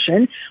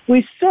compulsion,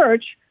 we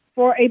search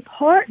for a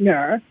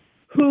partner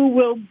who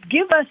will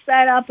give us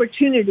that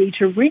opportunity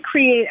to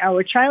recreate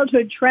our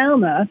childhood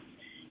trauma,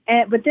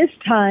 but this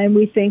time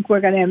we think we're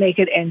going to make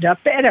it end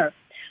up better.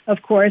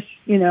 Of course,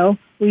 we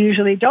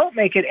usually don't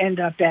make it end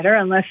up better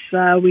unless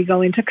we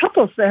go into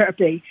couples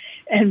therapy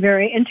and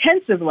very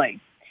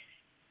intensively.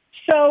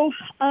 So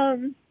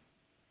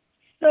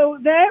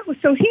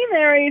he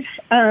married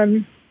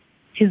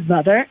his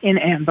mother in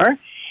Amber,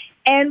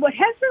 and what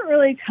hasn't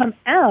really come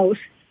out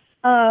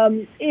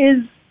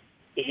is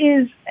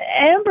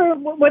Amber.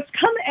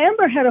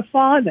 Amber had a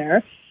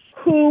father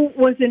who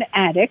was an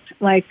addict,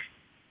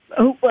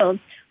 who was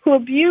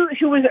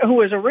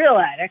a real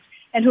addict,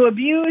 and who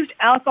abused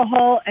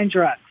alcohol and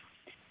drugs.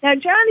 Now,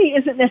 Johnny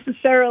isn't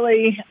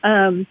necessarily,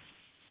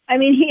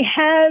 he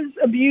has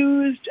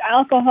abused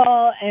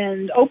alcohol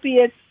and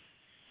opiates,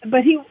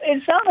 but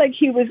it's not like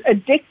he was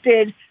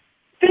addicted,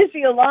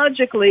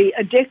 physiologically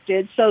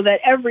addicted, so that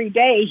every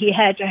day he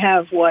had to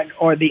have one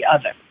or the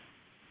other.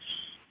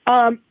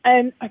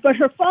 But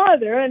her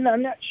father, and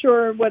I'm not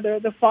sure whether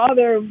the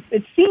father,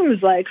 it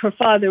seems like her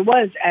father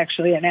was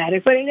actually an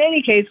addict, but in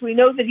any case, we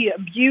know that he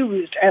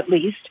abused, at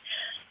least,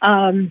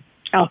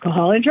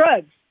 alcohol and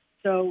drugs.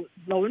 So,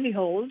 lo and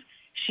behold,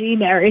 she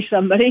marries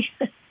somebody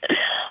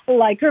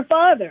like her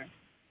father.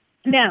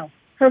 Now,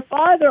 her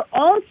father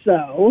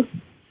also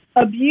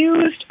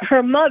abused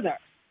her mother.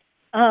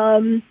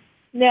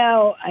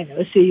 Now, I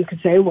know, so you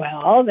could say,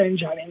 well, then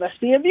Johnny must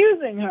be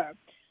abusing her.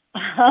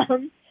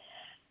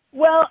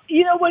 Well,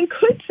 one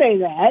could say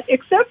that,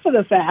 except for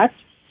the fact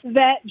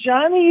that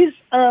Johnny's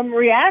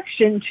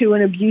reaction to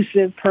an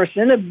abusive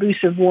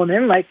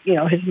woman, like,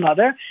 his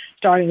mother,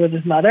 starting with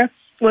his mother,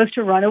 was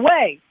to run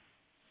away.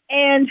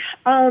 And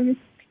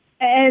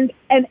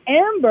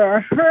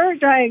Amber, her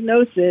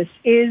diagnosis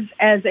is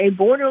as a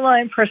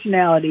borderline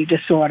personality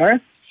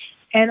disorder,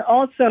 and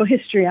also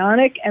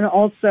histrionic, and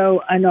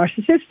also a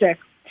narcissistic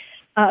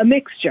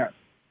mixture.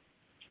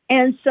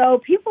 And so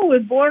people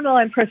with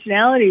borderline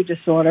personality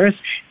disorders,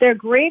 their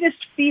greatest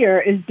fear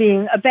is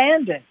being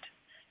abandoned.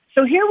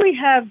 So here we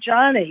have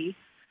Johnny,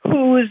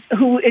 where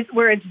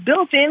it's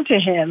built into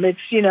him. It's,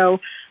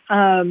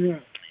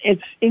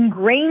 it's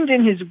ingrained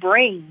in his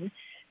brain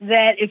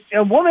that if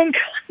a woman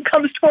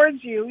comes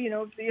towards you,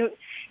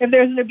 if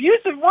there's an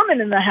abusive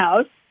woman in the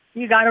house,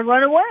 you got to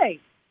run away.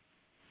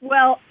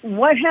 Well,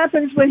 what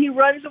happens when he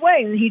runs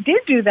away? And he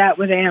did do that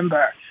with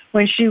Amber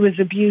when she was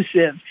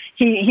abusive.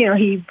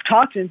 He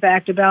talked, in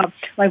fact, about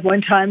like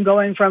one time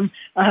going from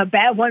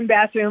one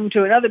bathroom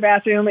to another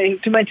bathroom.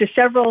 He went to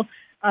several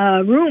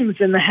rooms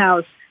in the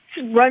house,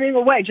 running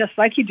away, just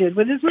like he did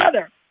with his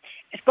mother.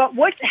 But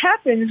what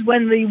happens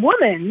when the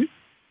woman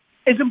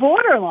is a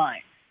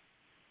borderline,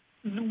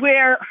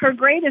 where her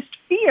greatest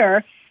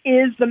fear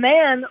is the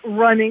man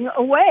running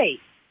away?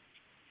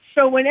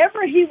 So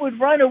whenever he would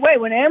run away,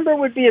 when Amber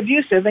would be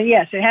abusive, and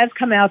yes, it has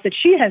come out that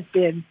she has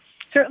been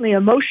certainly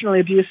emotionally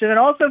abusive and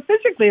also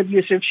physically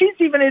abusive. She's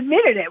even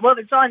admitted it. Well,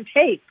 it's on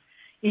tape,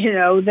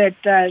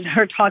 that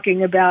her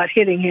talking about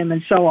hitting him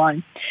and so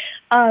on.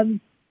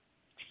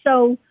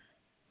 So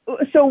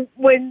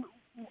when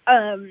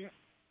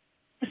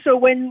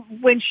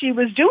she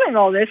was doing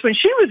all this, when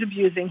she was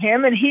abusing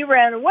him and he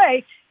ran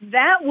away,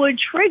 that would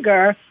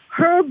trigger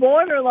her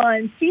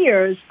borderline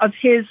fears of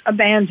his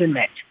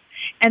abandonment.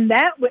 And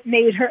that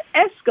made her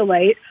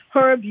escalate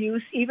her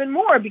abuse even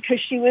more because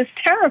she was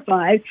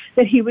terrified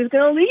that he was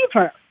going to leave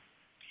her.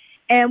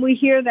 And we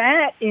hear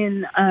that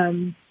in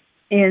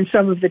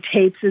some of the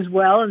tapes as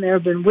well. And there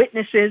have been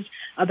witnesses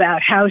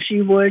about how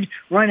she would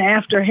run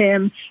after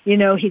him.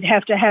 He'd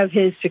have to have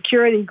his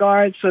security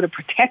guards sort of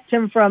protect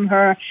him from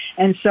her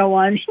and so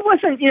on. He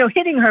wasn't,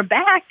 hitting her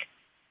back.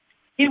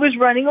 He was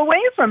running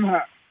away from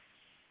her.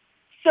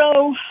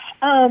 So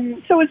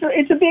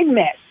it's a big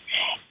mess.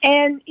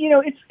 And,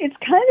 it's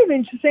kind of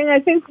interesting. I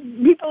think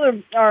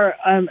people are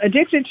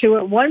addicted to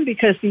it. One,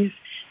 because the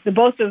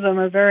both of them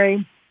are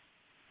very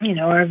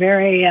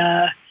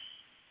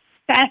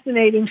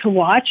fascinating to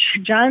watch.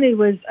 Johnny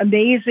was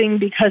amazing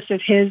because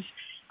of his,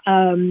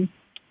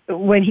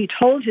 when he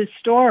told his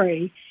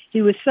story,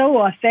 he was so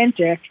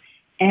authentic,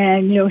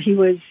 and,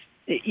 you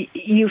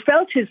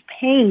felt his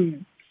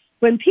pain.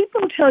 When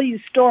people tell you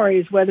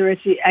stories, whether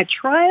it's at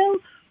trial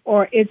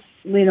or it's,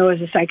 as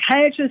a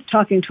psychiatrist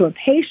talking to a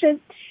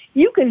patient,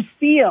 you can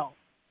feel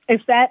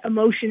if that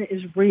emotion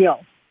is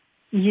real.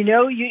 You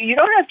don't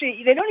have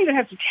to, they don't even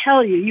have to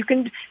tell you. You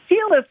can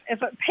feel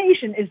if a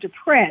patient is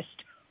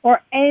depressed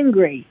or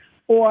angry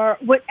or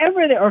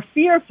or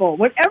fearful,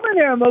 whatever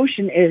their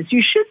emotion is,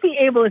 you should be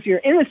able, if you're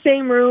in the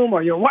same room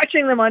or you're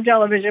watching them on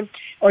television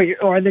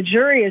or the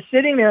jury is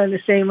sitting there in the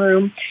same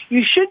room,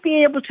 you should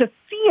be able to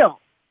feel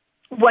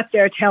what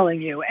they're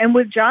telling you. And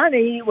with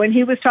Johnny, when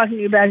he was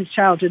talking about his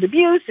childhood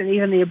abuse and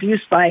even the abuse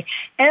by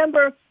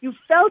Amber, you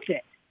felt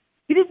it.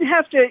 He didn't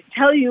have to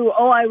tell you,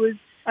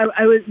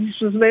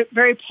 this was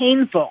very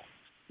painful,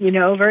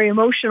 very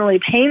emotionally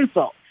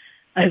painful,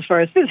 as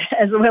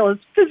well as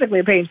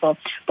physically painful.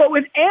 But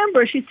with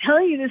Amber, she's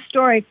telling you this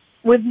story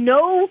with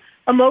no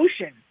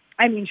emotion.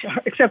 I mean,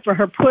 except for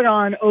her put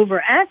on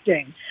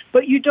overacting,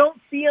 but you don't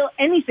feel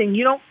anything.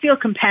 You don't feel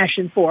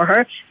compassion for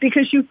her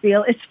because you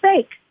feel it's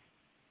fake.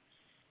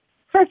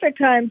 Perfect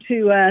time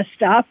to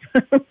stop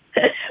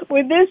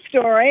with this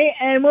story.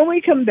 And when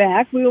we come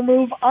back, we will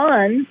move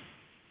on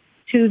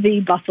to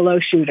the Buffalo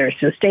shooter.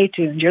 So stay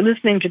tuned. You're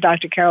listening to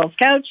Dr. Carol's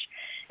Couch,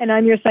 and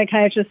I'm your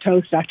psychiatrist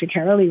host, Dr.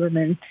 Carol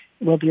Lieberman.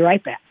 We'll be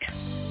right back.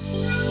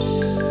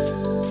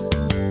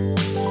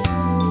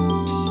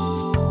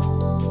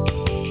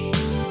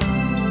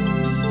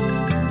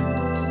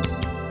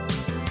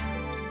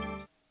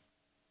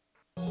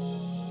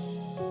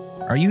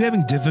 Are you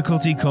having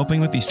difficulty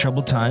coping with these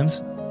troubled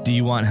times? Do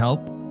you want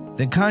help?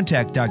 Then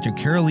contact Dr.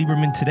 Carol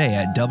Lieberman today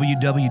at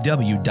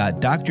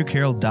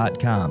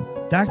www.drcarol.com.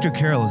 Dr.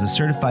 Carol is a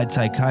certified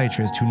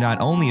psychiatrist who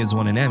not only has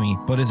won an Emmy,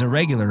 but is a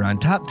regular on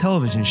top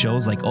television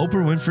shows like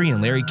Oprah Winfrey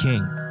and Larry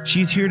King.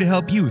 She's here to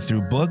help you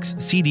through books,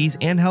 CDs,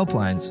 and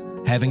helplines.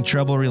 Having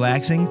trouble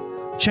relaxing?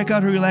 Check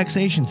out her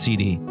relaxation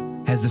CD.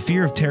 Has the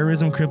fear of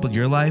terrorism crippled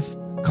your life?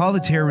 Call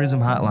the terrorism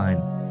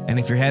hotline. And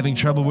if you're having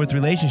trouble with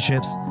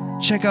relationships,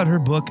 check out her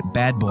book,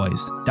 Bad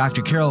Boys.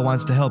 Dr. Carol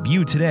wants to help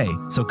you today,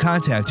 so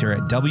contact her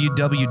at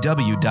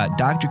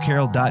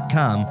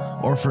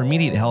www.drcarol.com or for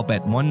immediate help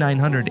at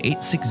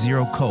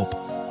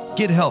 1-900-860-COPE.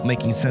 Get help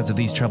making sense of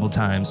these troubled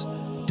times.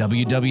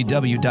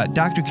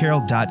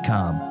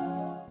 www.drcarol.com.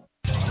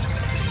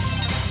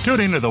 Tune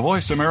in to the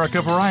Voice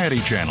America Variety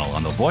channel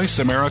on the Voice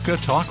America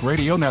Talk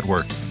Radio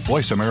Network.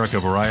 Voice America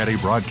Variety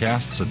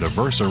broadcasts a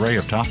diverse array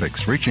of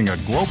topics reaching a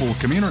global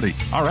community.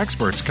 Our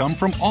experts come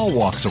from all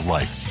walks of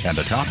life, and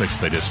the topics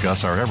they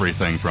discuss are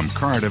everything from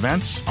current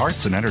events,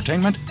 arts and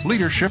entertainment,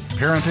 leadership,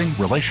 parenting,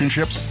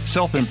 relationships,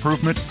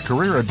 self-improvement,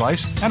 career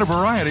advice, and a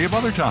variety of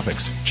other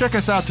topics. Check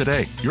us out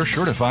today. You're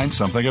sure to find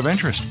something of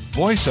interest.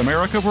 Voice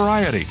America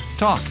Variety.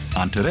 Talk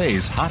on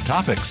today's hot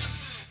topics.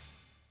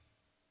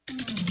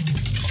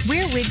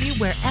 We're with you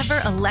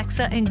wherever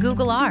Alexa and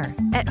Google are.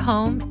 At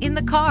home, in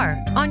the car,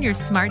 on your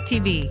smart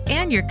TV,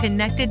 and your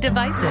connected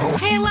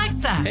devices. Hey,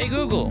 Alexa. Hey,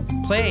 Google.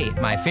 Play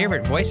my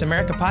favorite Voice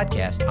America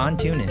podcast on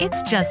TuneIn.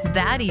 It's just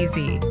that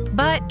easy.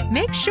 But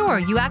make sure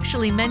you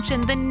actually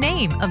mention the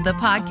name of the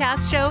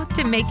podcast show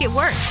to make it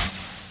work.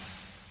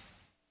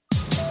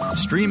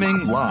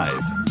 Streaming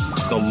live.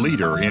 The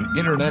leader in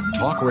Internet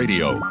talk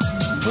radio.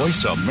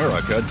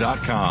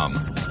 voiceamerica.com.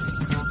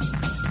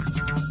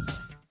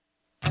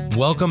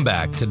 Welcome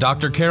back to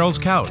Dr. Carol's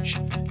Couch.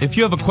 If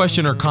you have a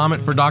question or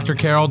comment for Dr.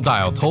 Carol,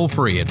 dial toll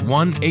free at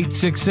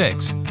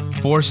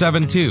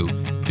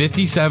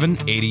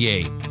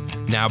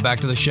 1-866-472-5788. Now back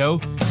to the show.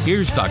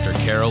 Here's Dr.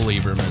 Carol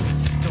Lieberman.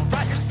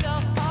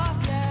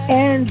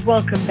 And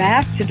welcome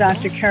back to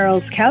Dr.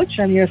 Carol's Couch.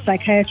 I'm your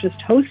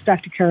psychiatrist host,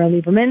 Dr. Carol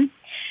Lieberman.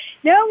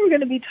 Now we're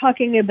going to be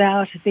talking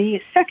about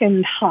the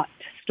second hot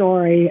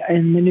story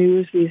in the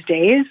news these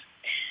days.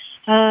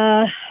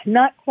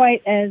 Not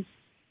quite as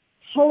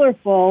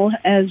colorful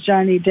as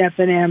Johnny Depp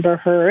and Amber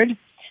Heard.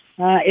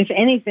 If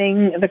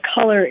anything, the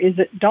color is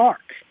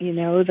dark. You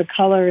know, the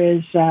color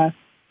is,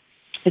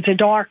 it's a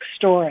dark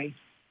story.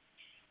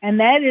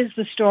 And that is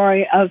the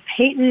story of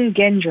Peyton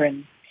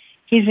Gendron.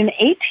 He's an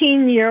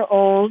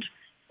 18-year-old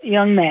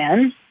young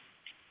man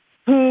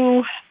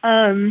who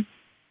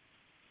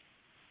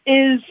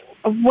is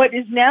what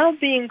is now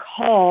being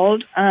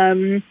called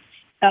a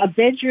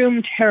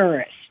bedroom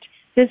terrorist.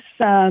 This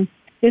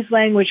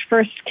language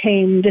first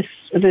came, this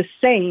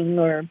saying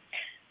or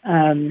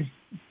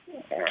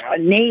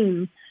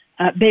name,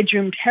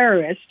 bedroom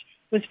terrorist,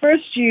 was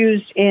first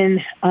used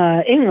in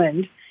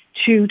England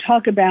to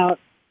talk about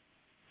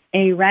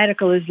a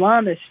radical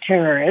Islamist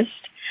terrorist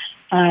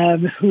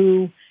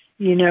who,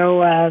 you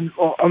know,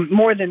 or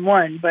more than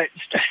one, but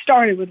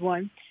started with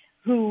one,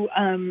 who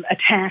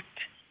attacked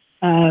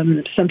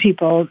some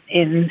people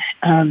in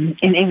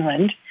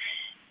England.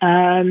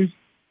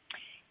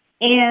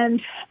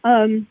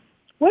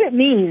 What it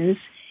means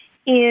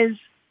is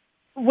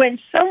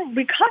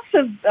because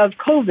of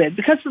COVID,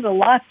 because of the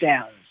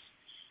lockdowns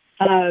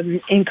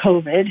in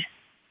COVID,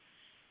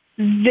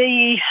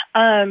 the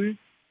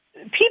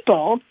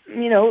people,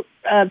 you know,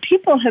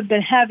 people have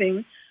been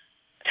having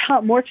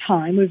more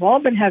time. We've all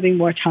been having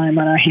more time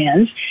on our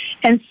hands.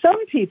 And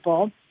some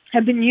people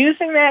have been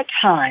using that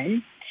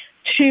time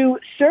to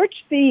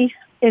search the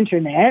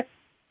internet.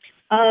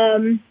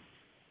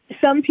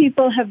 Some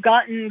people have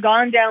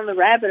gone down the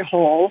rabbit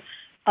hole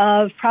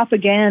of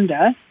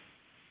propaganda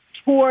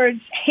towards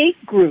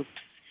hate groups,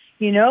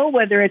 you know,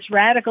 whether it's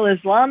radical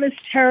Islamist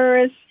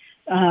terrorists,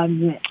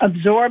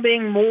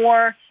 absorbing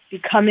more,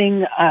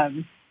 becoming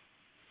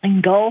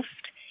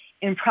engulfed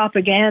in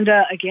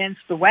propaganda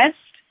against the West,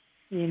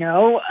 you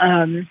know,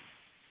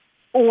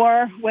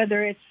 or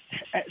whether it's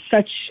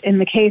such in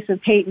the case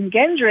of Peyton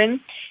Gendron,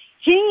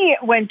 he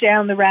went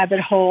down the rabbit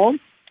hole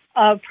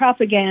of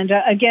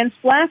propaganda against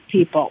black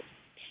people.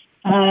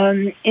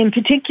 In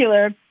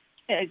particular,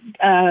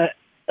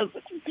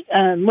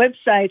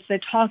 websites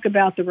that talk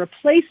about the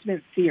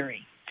replacement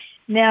theory.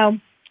 Now,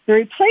 the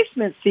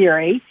replacement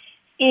theory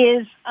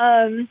is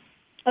a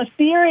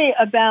theory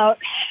about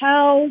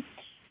how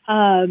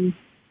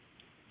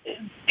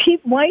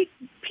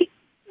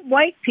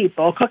white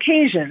people,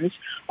 Caucasians,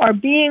 are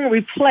being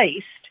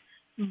replaced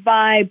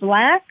by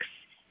blacks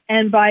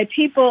and by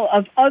people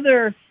of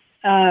other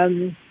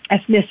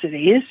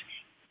ethnicities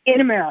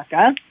in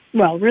America,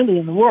 well, really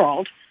in the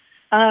world,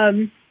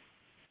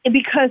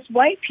 because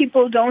white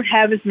people don't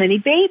have as many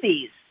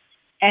babies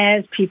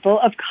as people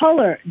of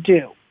color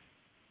do.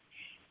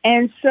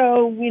 And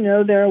so, you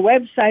know, there are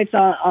websites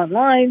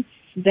online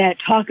that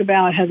talk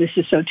about how this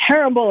is so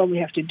terrible and we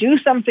have to do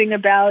something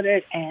about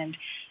it. And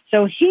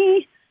so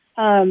he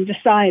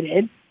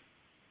decided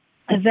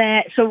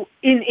that, so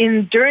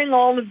during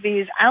all of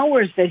these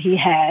hours that he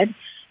had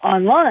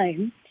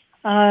online,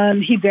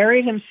 he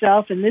buried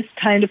himself in this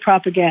kind of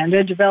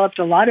propaganda, developed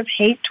a lot of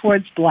hate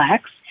towards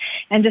blacks,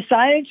 and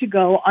decided to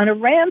go on a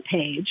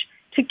rampage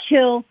to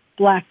kill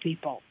black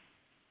people.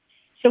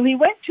 So he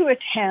went to a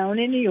town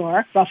in New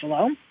York,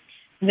 Buffalo,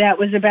 that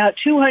was about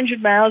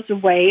 200 miles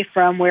away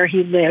from where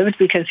he lived,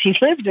 because he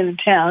lived in a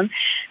town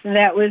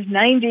that was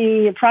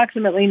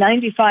approximately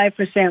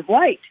 95%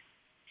 white.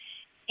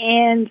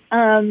 And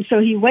so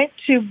he went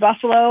to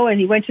Buffalo, and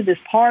he went to this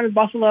part of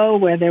Buffalo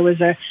where there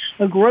was a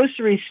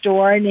grocery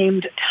store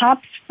named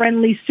Tops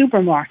Friendly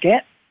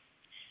Supermarket.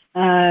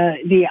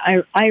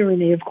 The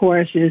irony, of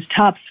course, is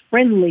Tops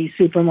Friendly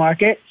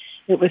Supermarket.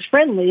 It was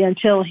friendly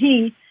until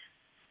he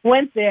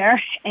went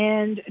there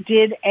and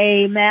did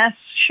a mass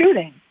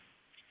shooting.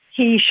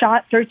 He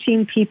shot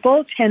 13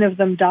 people. 10 of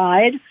them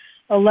died.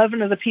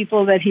 11 of the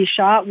people that he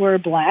shot were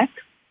black.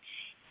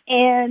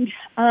 And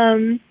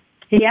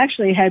he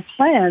actually had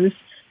plans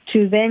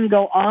to then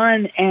go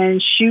on and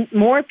shoot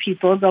more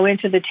people, go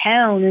into the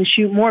town and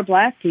shoot more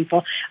black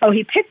people. Oh,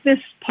 he picked this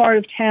part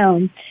of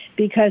town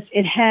because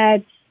it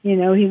had, you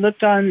know, he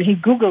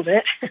Googled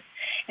it,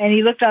 and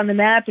he looked on the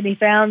map and he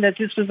found that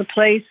this was a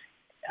place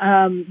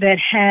that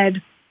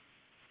had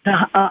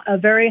a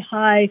very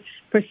high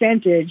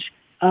percentage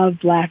of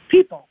black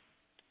people.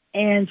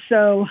 And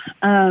so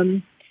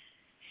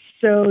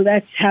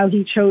that's how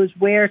he chose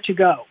where to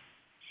go.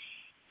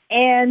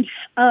 And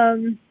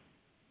so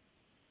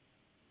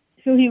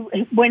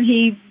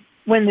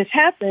when this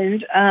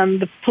happened,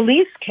 the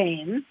police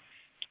came,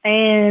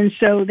 and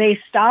so they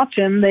stopped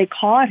him. They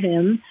caught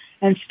him,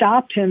 and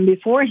stopped him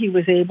before he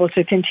was able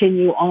to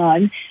continue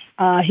on.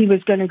 He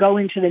was going to go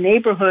into the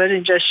neighborhood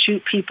and just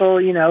shoot people,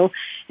 in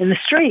the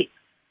street.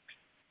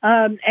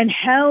 And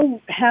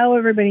how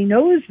everybody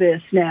knows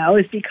this now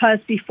is because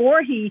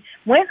before he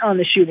went on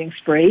the shooting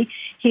spree,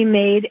 he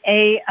made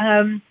a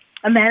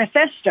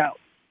manifesto.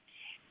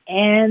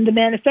 And the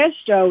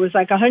manifesto was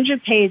like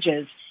 100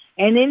 pages.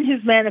 And in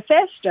his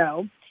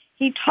manifesto,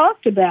 he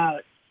talked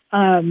about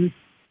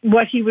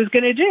what he was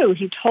going to do.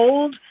 He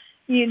told,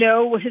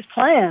 his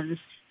plans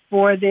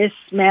for this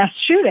mass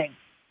shooting.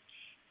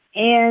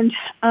 And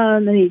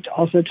he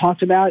also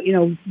talked about,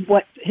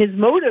 what his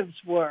motives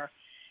were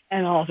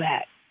and all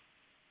that.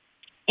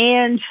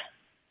 And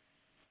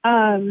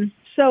and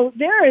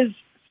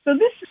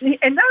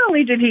not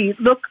only did he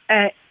look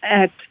at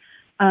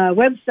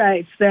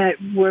websites that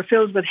were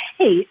filled with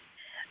hate,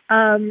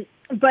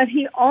 but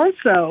he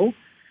also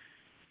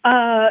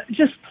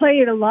just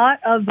played a lot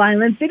of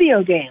violent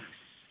video games,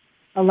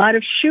 a lot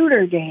of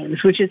shooter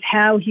games, which is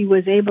how he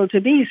was able to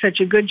be such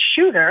a good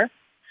shooter,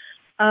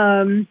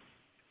 when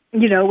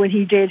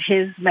he did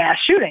his mass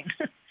shooting.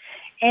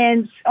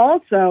 And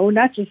also,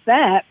 not just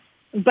that,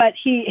 but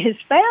his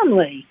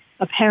family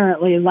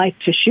apparently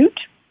liked to shoot.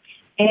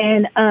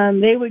 And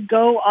they would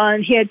go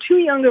on. He had 2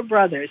 younger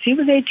brothers. He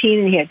was 18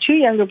 and he had 2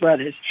 younger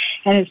brothers.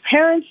 And his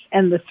parents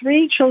and the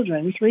 3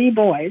 children, 3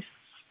 boys,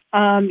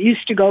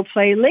 used to go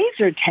play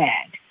laser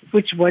tag,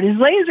 what is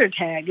laser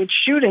tag? It's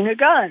shooting a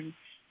gun,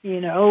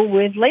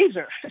 with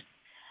laser.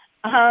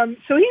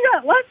 So he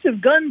got lots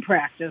of gun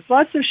practice,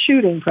 lots of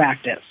shooting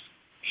practice.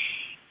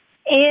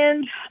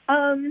 And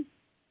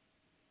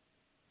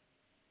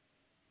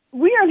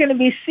we are going to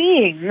be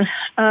seeing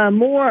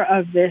more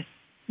of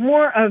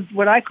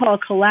what I call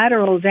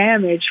collateral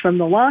damage from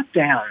the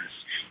lockdowns.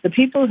 The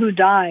people who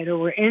died or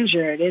were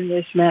injured in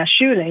this mass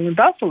shooting in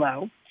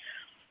Buffalo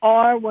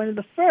are one of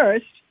the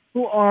first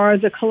who are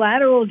the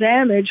collateral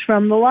damage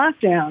from the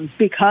lockdowns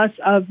because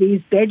of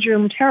these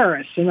bedroom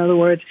terrorists. In other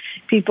words,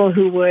 people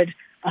who would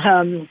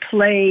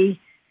play,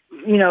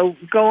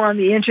 go on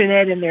the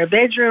internet in their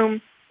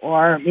bedroom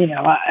or,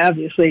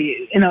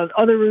 obviously,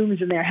 other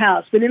rooms in their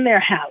house, but in their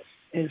house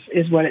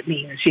is what it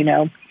means,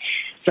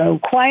 So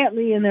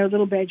quietly in their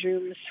little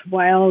bedrooms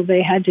while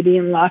they had to be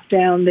in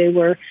lockdown, they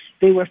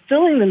were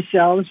filling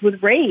themselves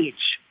with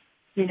rage.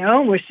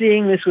 We're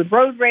seeing this with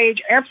road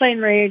rage, airplane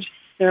rage.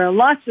 There are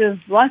lots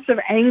of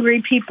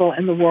angry people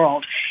in the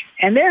world.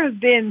 And there have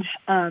been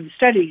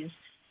studies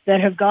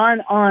that have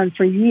gone on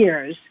for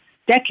years,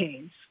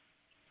 decades,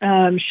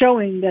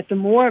 showing that the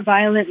more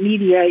violent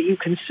media you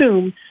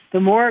consume, the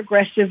more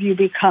aggressive you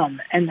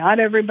become. And not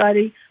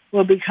everybody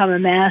will become a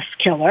mass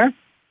killer,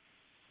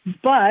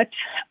 but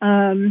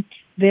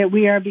that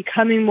we are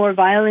becoming more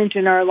violent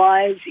in our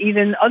lives,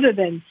 even other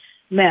than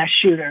mass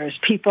shooters,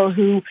 people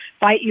who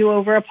fight you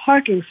over a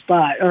parking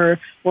spot or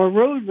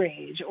road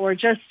rage, or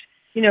just,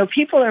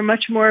 people are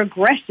much more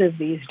aggressive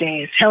these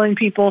days, telling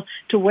people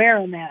to wear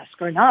a mask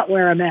or not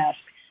wear a mask.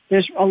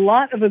 There's a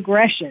lot of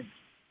aggression.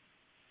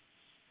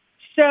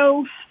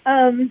 So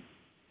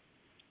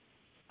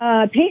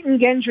Peyton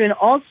Gendron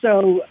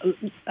also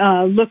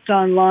looked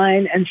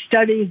online and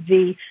studied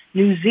the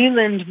New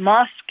Zealand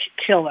mosque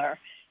killer.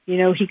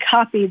 He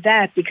copied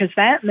that because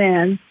that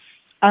man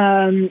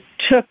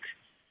took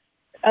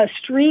a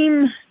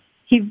stream.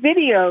 He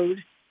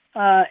videoed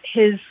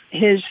his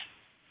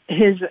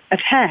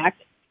attack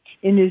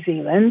in New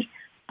Zealand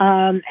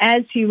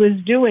as he was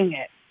doing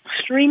it,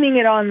 streaming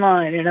it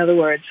online, in other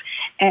words.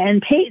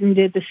 And Peyton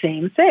did the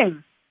same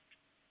thing.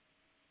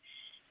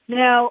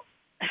 Now,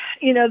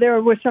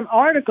 there were some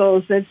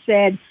articles that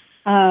said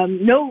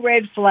no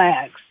red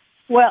flags.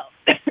 Well,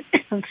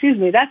 excuse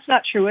me, that's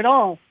not true at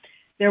all.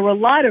 There were a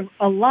lot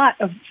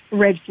of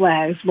red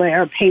flags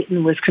where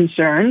Peyton was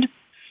concerned.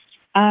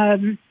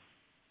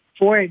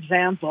 For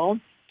example,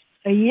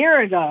 a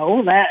year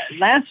ago,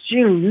 last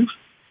June,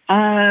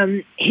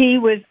 he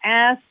was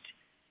asked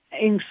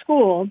in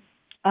school,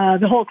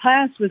 the whole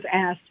class was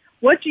asked,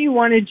 what do you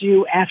want to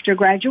do after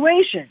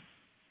graduation?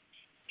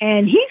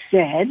 And he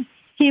said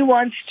he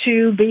wants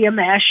to be a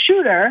mass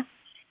shooter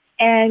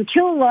and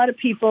kill a lot of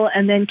people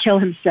and then kill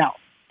himself.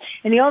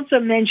 And he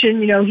also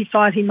mentioned, he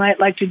thought he might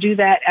like to do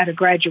that at a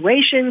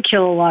graduation,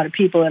 kill a lot of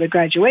people at a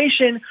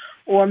graduation,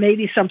 or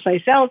maybe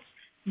someplace else.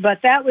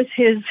 But that was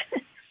his,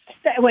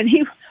 when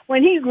he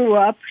grew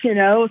up, he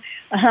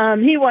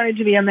wanted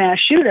to be a mass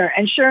shooter.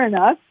 And sure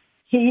enough,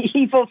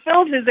 he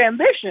fulfilled his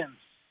ambitions.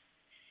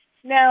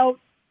 Now,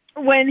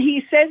 when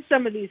he said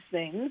some of these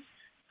things,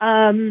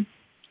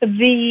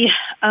 the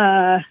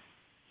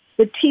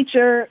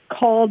teacher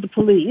called the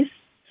police.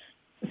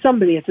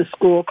 Somebody at the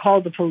school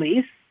called the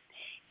police.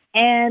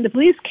 And the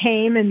police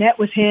came and met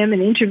with him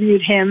and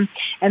interviewed him,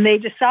 and they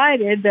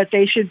decided that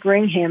they should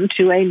bring him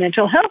to a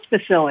mental health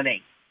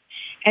facility.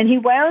 And he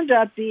wound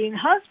up being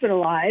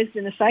hospitalized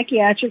in a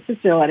psychiatric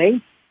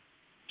facility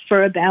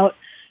for about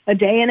a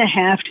day and a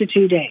half to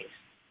 2 days.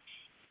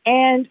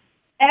 And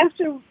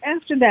after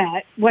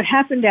that, what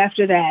happened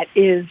after that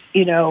is,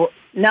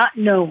 not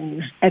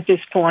known at this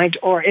point,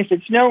 or if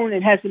it's known,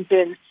 it hasn't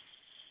been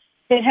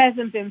it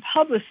hasn't been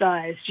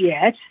publicized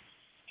yet.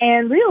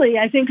 And really,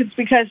 I think it's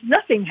because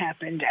nothing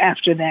happened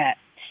after that.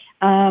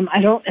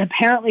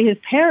 Apparently his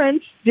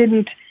parents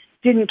didn't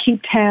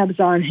keep tabs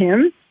on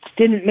him,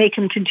 didn't make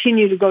him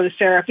continue to go to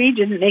therapy,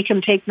 didn't make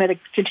him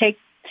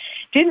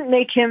didn't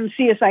make him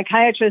see a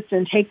psychiatrist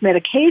and take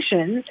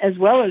medication as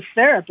well as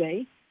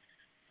therapy.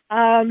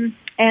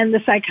 And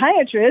the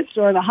psychiatrist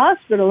or the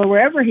hospital or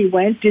wherever he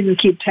went didn't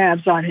keep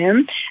tabs on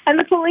him, and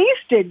the police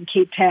didn't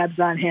keep tabs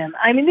on him.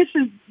 I mean, this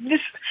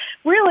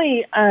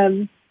really,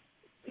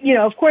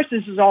 of course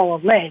this is all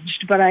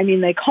alleged, but I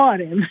mean, they caught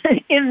him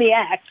in the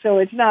act, so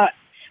it's not,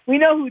 we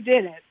know who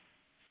did it.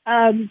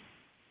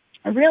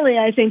 Really,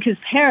 I think his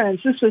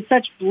parents, this was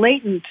such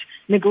blatant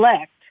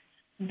neglect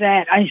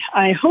that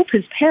I hope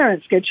his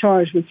parents get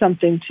charged with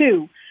something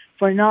too,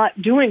 for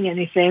not doing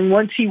anything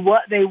once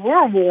they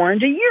were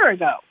warned a year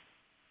ago.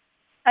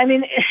 I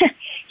mean,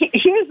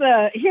 here's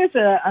a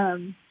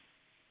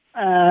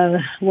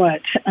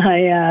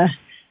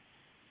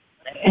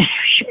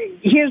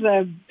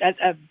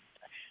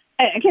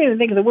I can't even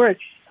think of the word,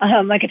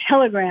 like a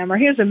telegram, or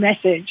here's a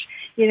message.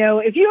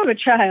 If you have a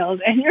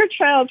child and your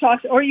child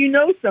talks, or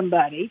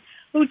somebody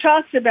who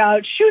talks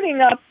about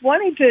shooting up,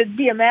 wanting to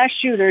be a mass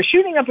shooter,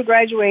 shooting up a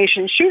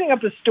graduation, shooting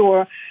up a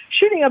store,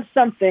 shooting up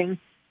something,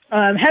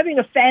 having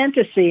a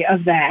fantasy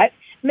of that,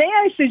 may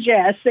I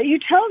suggest that you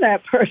tell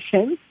that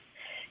person,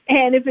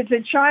 and if it's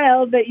a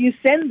child, that you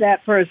send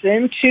that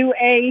person to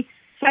a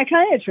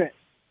psychiatrist.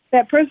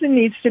 That person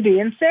needs to be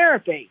in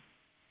therapy.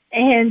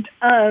 And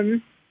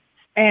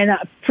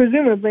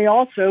presumably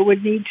also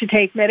would need to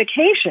take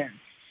medication,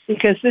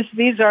 because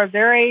these are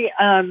very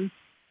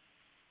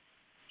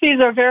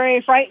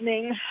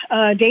frightening,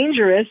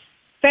 dangerous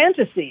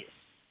fantasies.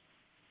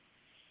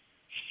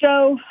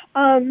 So,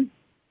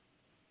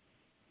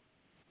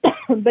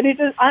 but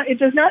it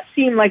does not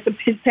seem like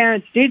his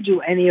parents did do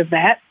any of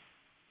that.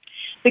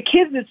 The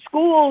kids at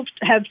school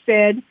have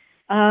said,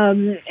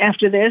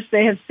 after this,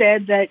 they have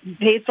said that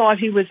they thought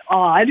he was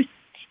odd.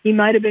 He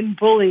might have been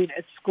bullied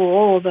at school,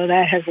 although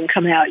that hasn't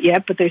come out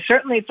yet, but they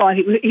certainly thought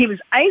he was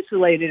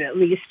isolated, at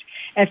least,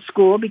 at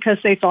school, because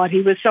they thought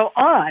he was so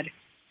odd.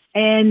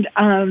 And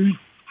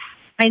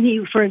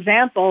he, for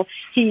example,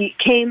 he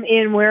came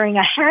in wearing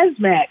a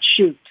hazmat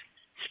suit,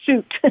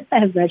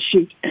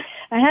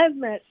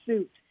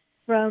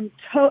 from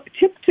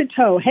tip to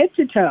toe, head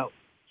to toe.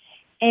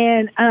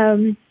 And,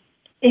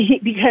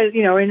 because,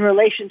 in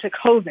relation to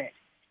COVID.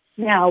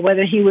 Now,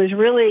 whether he was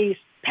really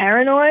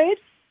paranoid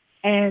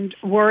and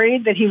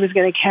worried that he was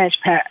going to catch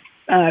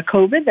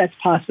COVID, that's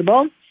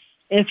possible.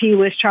 If he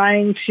was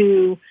trying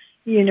to,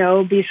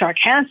 be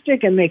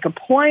sarcastic and make a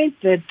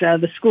point that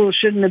the school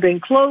shouldn't have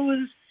been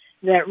closed,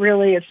 that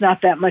really it's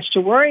not that much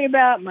to worry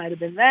about, might have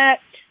been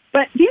that.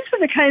 But these are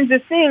the kinds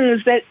of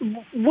things that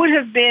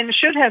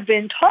should have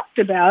been talked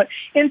about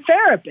in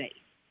therapy.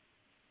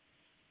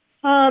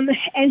 And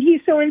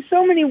in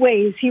so many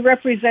ways, he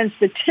represents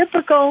the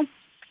typical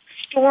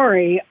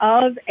story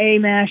of a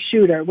mass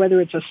shooter, whether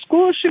it's a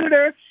school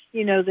shooter,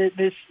 Ethan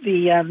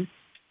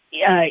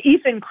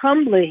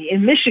Crumbley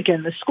in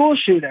Michigan, the school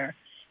shooter,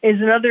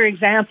 is another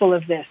example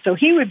of this. So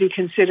he would be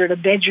considered a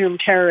bedroom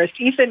terrorist.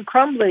 Ethan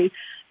Crumbley,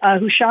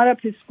 who shot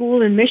up his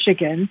school in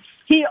Michigan,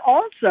 he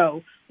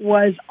also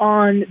was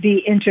on the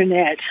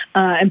internet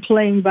and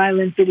playing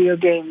violent video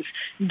games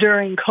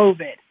during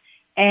COVID,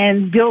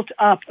 and built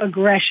up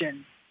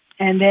aggression,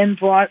 and then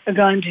brought a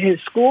gun to his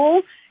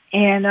school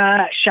and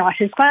shot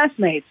his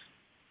classmates.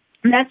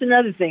 And that's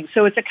another thing.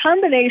 So it's a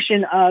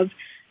combination of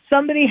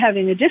somebody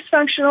having a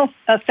dysfunctional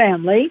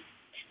family,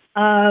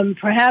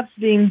 perhaps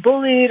being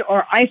bullied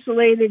or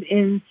isolated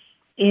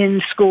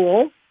in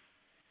school,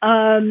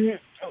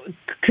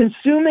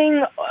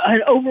 consuming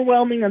an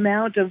overwhelming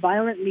amount of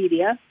violent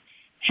media,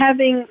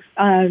 having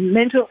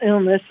mental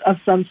illness of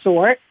some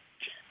sort,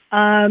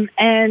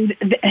 and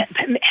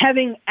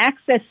having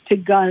access to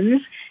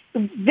guns.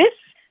 This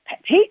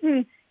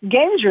Peyton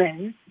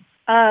Gendron,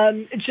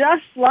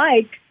 just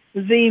like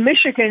the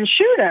Michigan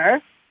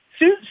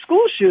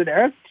school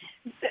shooter,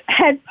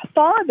 had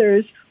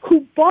fathers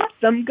who bought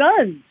them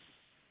guns.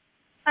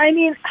 I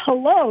mean,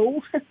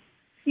 hello,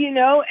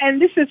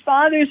 and this is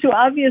fathers who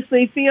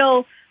obviously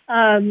feel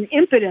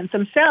impotent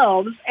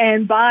themselves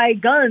and buy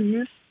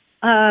guns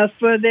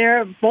for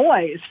their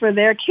boys, for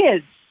their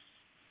kids.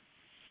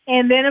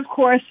 And then, of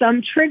course,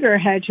 some trigger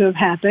had to have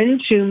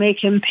happened to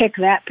make him pick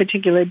that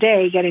particular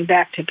day, getting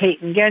back to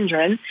Peyton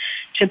Gendron,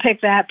 to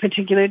pick that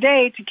particular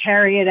day to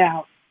carry it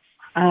out.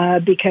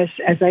 Because,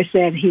 as I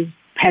said, he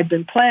had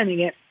been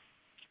planning it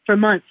for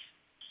months.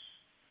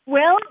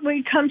 Well,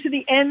 we come to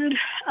the end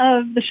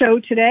of the show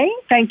today.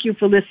 Thank you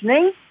for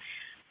listening.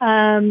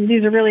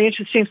 These are really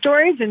interesting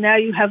stories, and now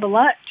you have a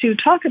lot to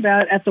talk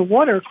about at the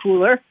water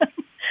cooler. Of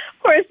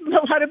course,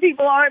 a lot of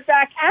people aren't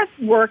back at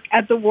work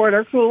at the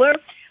water cooler,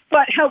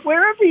 but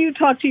wherever you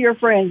talk to your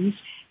friends,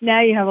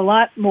 now you have a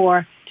lot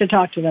more to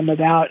talk to them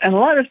about and a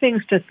lot of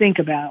things to think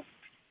about.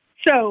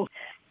 So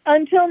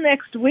until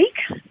next week,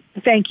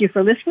 thank you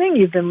for listening.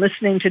 You've been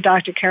listening to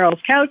Dr. Carol's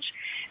Couch,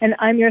 and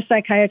I'm your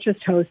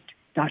psychiatrist host,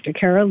 Dr.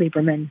 Carol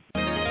Lieberman.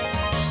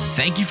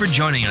 Thank you for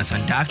joining us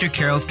on Dr.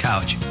 Carol's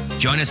Couch.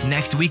 Join us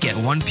next week at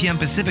 1 p.m.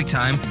 Pacific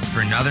Time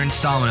for another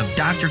installment of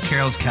Dr.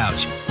 Carol's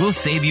Couch. We'll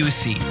save you a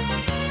seat.